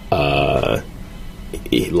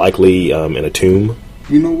 Likely in a tomb.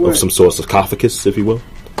 You know what? Of some sort of sarcophagus, if you will.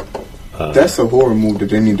 That's a horror movie that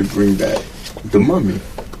they need to bring back. The Mummy.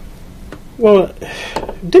 Well,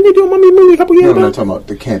 didn't they do a mummy movie a couple years No, ago? I'm not talking about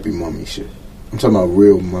the campy mummy shit. I'm talking about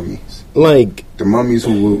real mummies. Like the mummies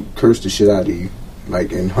who will curse the shit out of you,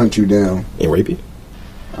 like, and hunt you down. And rape you?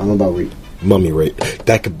 I don't know about rape. Mummy rape.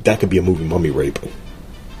 That could be a movie, mummy rape.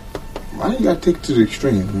 Why you gotta take it to the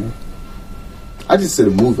extreme, man? I just said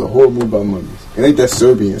a horror movie about mummies. It ain't that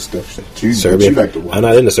Serbian stuff. Serbian? You like to watch. I'm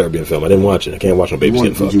not into Serbian film. I didn't watch it. I can't watch no babies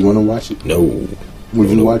getting fucked. Did you want to watch it? No. Would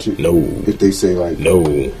you watch it? No. If they say like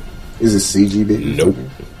no. Is it CG baby? Nope.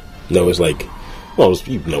 No, it's like, well,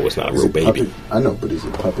 it's not a real baby. Puppet? I know, but is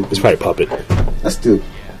it puppet? It's probably puppet. That's still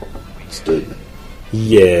disturbing.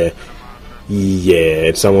 Yeah.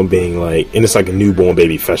 It's someone being like, and it's like a newborn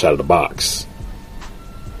baby fresh out of the box,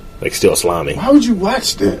 like still slimy. Why would you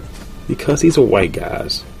watch that? Because these are white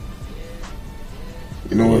guys.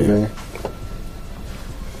 You know what, man?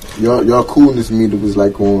 Y'all coolness meter was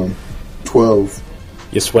like on 12.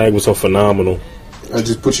 Your swag was so phenomenal. I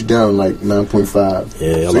just put you down like 9.5.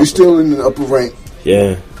 Yeah, so you're still in the upper rank.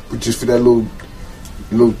 Yeah. But just for that little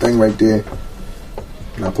thing right there,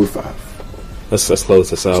 9.5. Let's close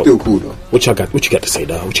this out. Still cool though. What you got to say,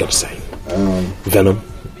 dog? What you got to say? Venom.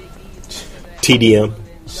 TDM.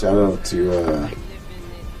 Shout out to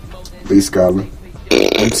Lee Scholar.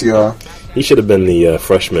 MTR. He should have been the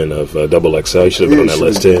freshman of Double XL. He should have been on that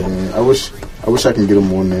list too. I wish I can get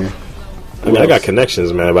him on there. I mean, I got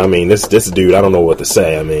connections, man. But I mean, this dude, I don't know what to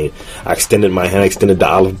say. I mean, I extended my hand, I extended the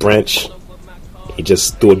olive branch. He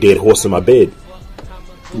just threw a dead horse in my bed.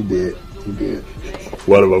 He did.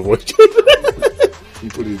 What am I voice? He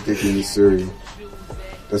put his dick in his cereal.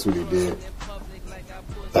 That's what he did.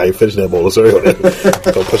 I ain't finished that bowl of cereal.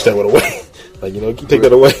 Don't push that one away. Like, you take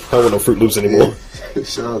that away. I don't want no Fruit Loops anymore.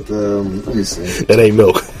 Shout out to, let me see. That ain't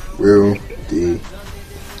milk. Real D.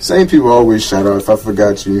 Same people always shout out. If I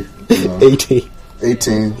forgot you. 18.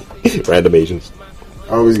 Random Asians.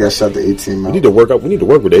 I always got shout to 18. We need to work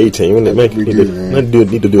with the 18. We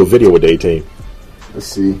need to do a video with the 18. Let's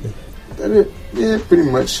see. That it? Yeah, pretty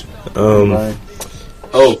much. Nay.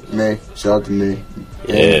 Shout out to Nay.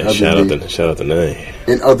 Yeah, shout out to Nay.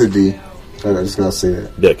 And other D. I just gotta say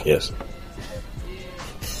that. Dick, yes.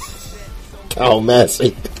 Oh,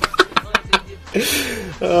 messy.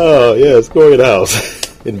 Oh, yes, going to the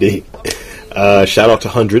house. Indeed. Shout out to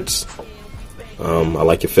Hundreds. I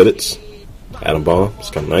like your fitteds. Adam Baum,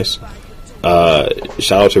 it's kind of nice.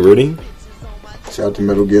 Shout out to Rudy. Shout out to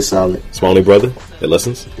Metal Gear Solid. It's my only brother that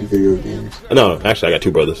listens. In video games. No, actually, I got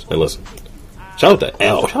two brothers that listen. Shout out to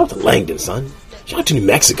L. Shout out to Langdon, son. Shout out to New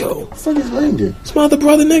Mexico. What the fuck is Langdon? It's my other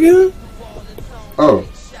brother, nigga. Oh,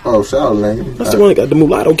 shout out Langdon. That's the one that got the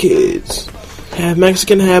mulatto kids. Half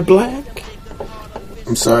Mexican, half black.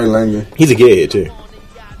 I'm sorry, Langdon. He's a gearhead, too.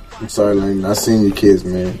 I'm sorry, Langdon. I seen your kids,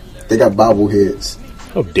 man. They got bobbleheads.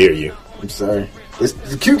 How dare you? I'm sorry. It's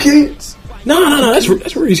the cute kids. No.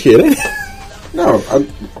 That's Rudy's kid, ain't it? No,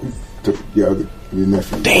 your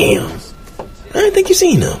nephew. Damn. I didn't think you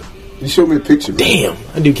seen them. You showed me the picture, man. Damn.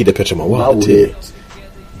 I do keep that picture on my wall, too.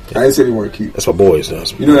 I didn't say they weren't cute. That's my boys, though.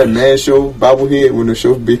 You know that man show, Bobblehead, when the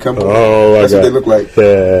show become on? Oh, that's what they look like.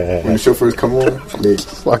 Yeah. When the show first come on, they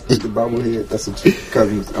fuck the Bobblehead. That's what your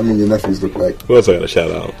cousins, your nephews look like. What else I got to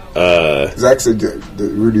shout out? Zach said the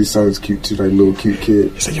Rudy's son is cute, too, like a little cute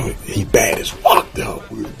kid. He said, yo, he bad as fuck, though.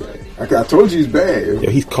 He's bad. I told you he's bad. Yo,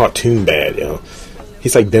 he's cartoon bad, yo.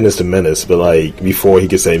 He's like Dennis the Menace, but like before he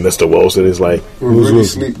could say Mr. Wilson, it's like when Rudy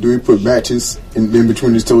sleep, do he put matches in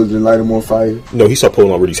between his toes and light him on fire? No, he started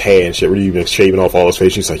pulling on Rudy's hair and shit. Rudy been shaving off all his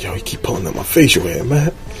face. He's like, yo, he keep pulling at my facial hair,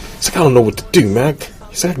 man. He's like, I don't know what to do, man.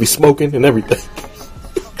 He's like, I be smoking and everything.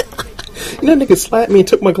 That nigga slapped me and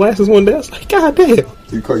took my glasses one day. I was like, God damn. Did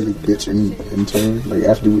he call you a bitch in turn, like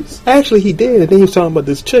afterwards? Actually, he did. And then he was talking about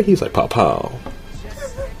this chick. He's like, pow.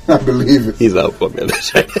 I believe it. He's out for me.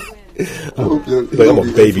 I hope he's like, I'm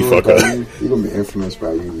a baby fucker. He's gonna be influenced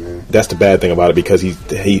by you, man. That's the bad thing about it, because he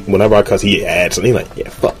whenever I cuss, he adds and he's like, yeah,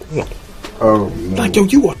 fuck. Oh no. Like, yo,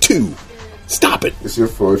 you are too. Stop it. It's your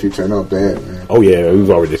fault if you turn out bad, man. Oh yeah, we've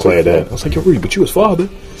already declared that. I was like, yo, Rudy, but you his father.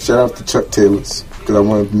 Shout out to Chuck Taylors, because I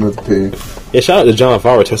wanted another pair. Yeah, shout out to John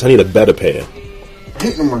Favreau. I need a better pair.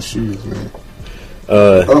 Hating on my shoes, man.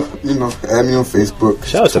 Add me on Facebook.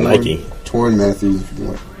 Shout out to Nike. Torn Matthews, if you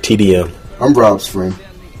want. TDM. I'm Rob's friend.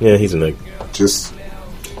 Yeah, he's a nigga. Just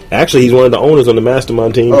actually, he's one of the owners on the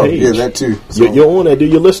Mastermind team page. Yeah, that too. So you're on that,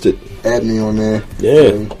 dude. You're listed. Add me on there.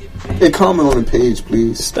 Yeah. Hey, comment on the page,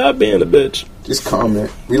 please. Stop being a bitch. Just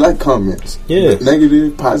comment. We like comments. Yeah.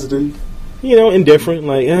 Negative, positive. You know, indifferent.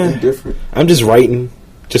 Like, indifferent. I'm just writing,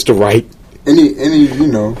 just to write. Any, you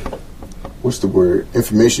know, what's the word?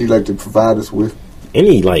 Information you'd like to provide us with.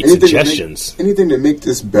 Anything suggestions. Anything to make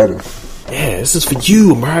this better. Yeah, this is for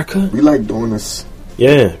you, America. We like doing this.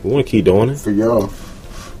 Yeah, we want to keep doing it. For y'all.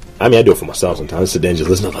 I mean, I do it for myself sometimes. I sit there and just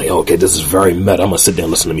listen. I'm like, okay, this is very meta. I'm going to sit there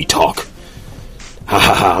and listen to me talk. Ha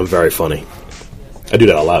ha ha, I'm very funny. I do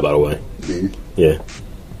that a lot, by the way. Yeah.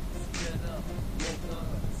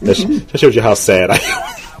 That shows you how sad I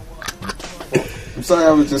am. I'm sorry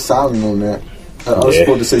I was just silent on that. I was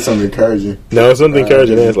supposed to say something encouraging. No, something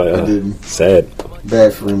encouraging. It's like, I didn't. Sad.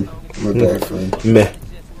 Bad friend. I'm a bad friend. Meh.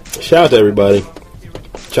 Shout out to everybody.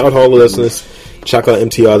 Shout out to all the listeners. Check out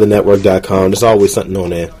mtrthenetwork.com. There's always something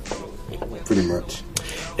on there. Pretty much.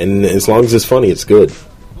 And as long as it's funny, it's good.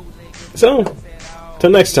 So, till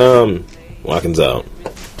next time, Watkins out.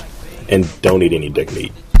 And don't eat any dick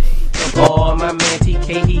meat. Oh, my man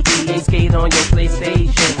TK, he ain't skate on your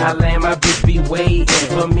PlayStation. I land my bitch be waiting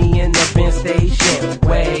for me in the Penn Station.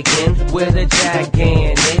 Wagon with a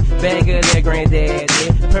gigantic bag of their granddaddy.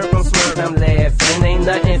 Purple swerve, I'm laughing. Ain't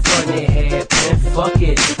nothing funny happen. Fuck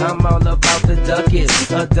it, I'm all about the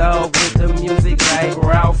ducats. A dog with the music like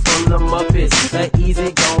Ralph from the Muppets. An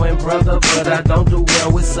easy going brother, but I don't do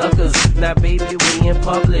well with suckers. Now baby, we in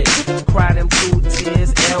public. Cry them 2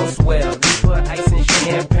 tears elsewhere. We put ice and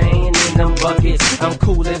champagne in them buckets. I'm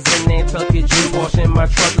cool as in Nantucket. You washing my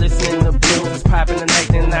truck, listening to blues. It's popping the night,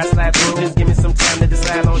 then I slide through. Just give me some time to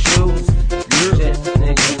decide on shoes. Jets,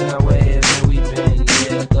 nigga, now where have we been?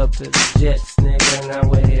 Yeah, look up to the Jets, nigga, now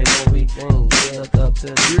where have we been? Yeah, look up to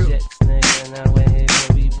the Jets, nigga, now where have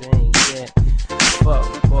we been? Yeah, fuck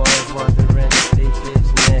boys wondering if they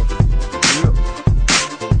bitch next.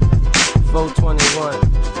 421,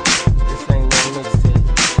 this ain't no mixtape.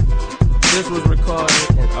 This was recorded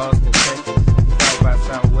in August.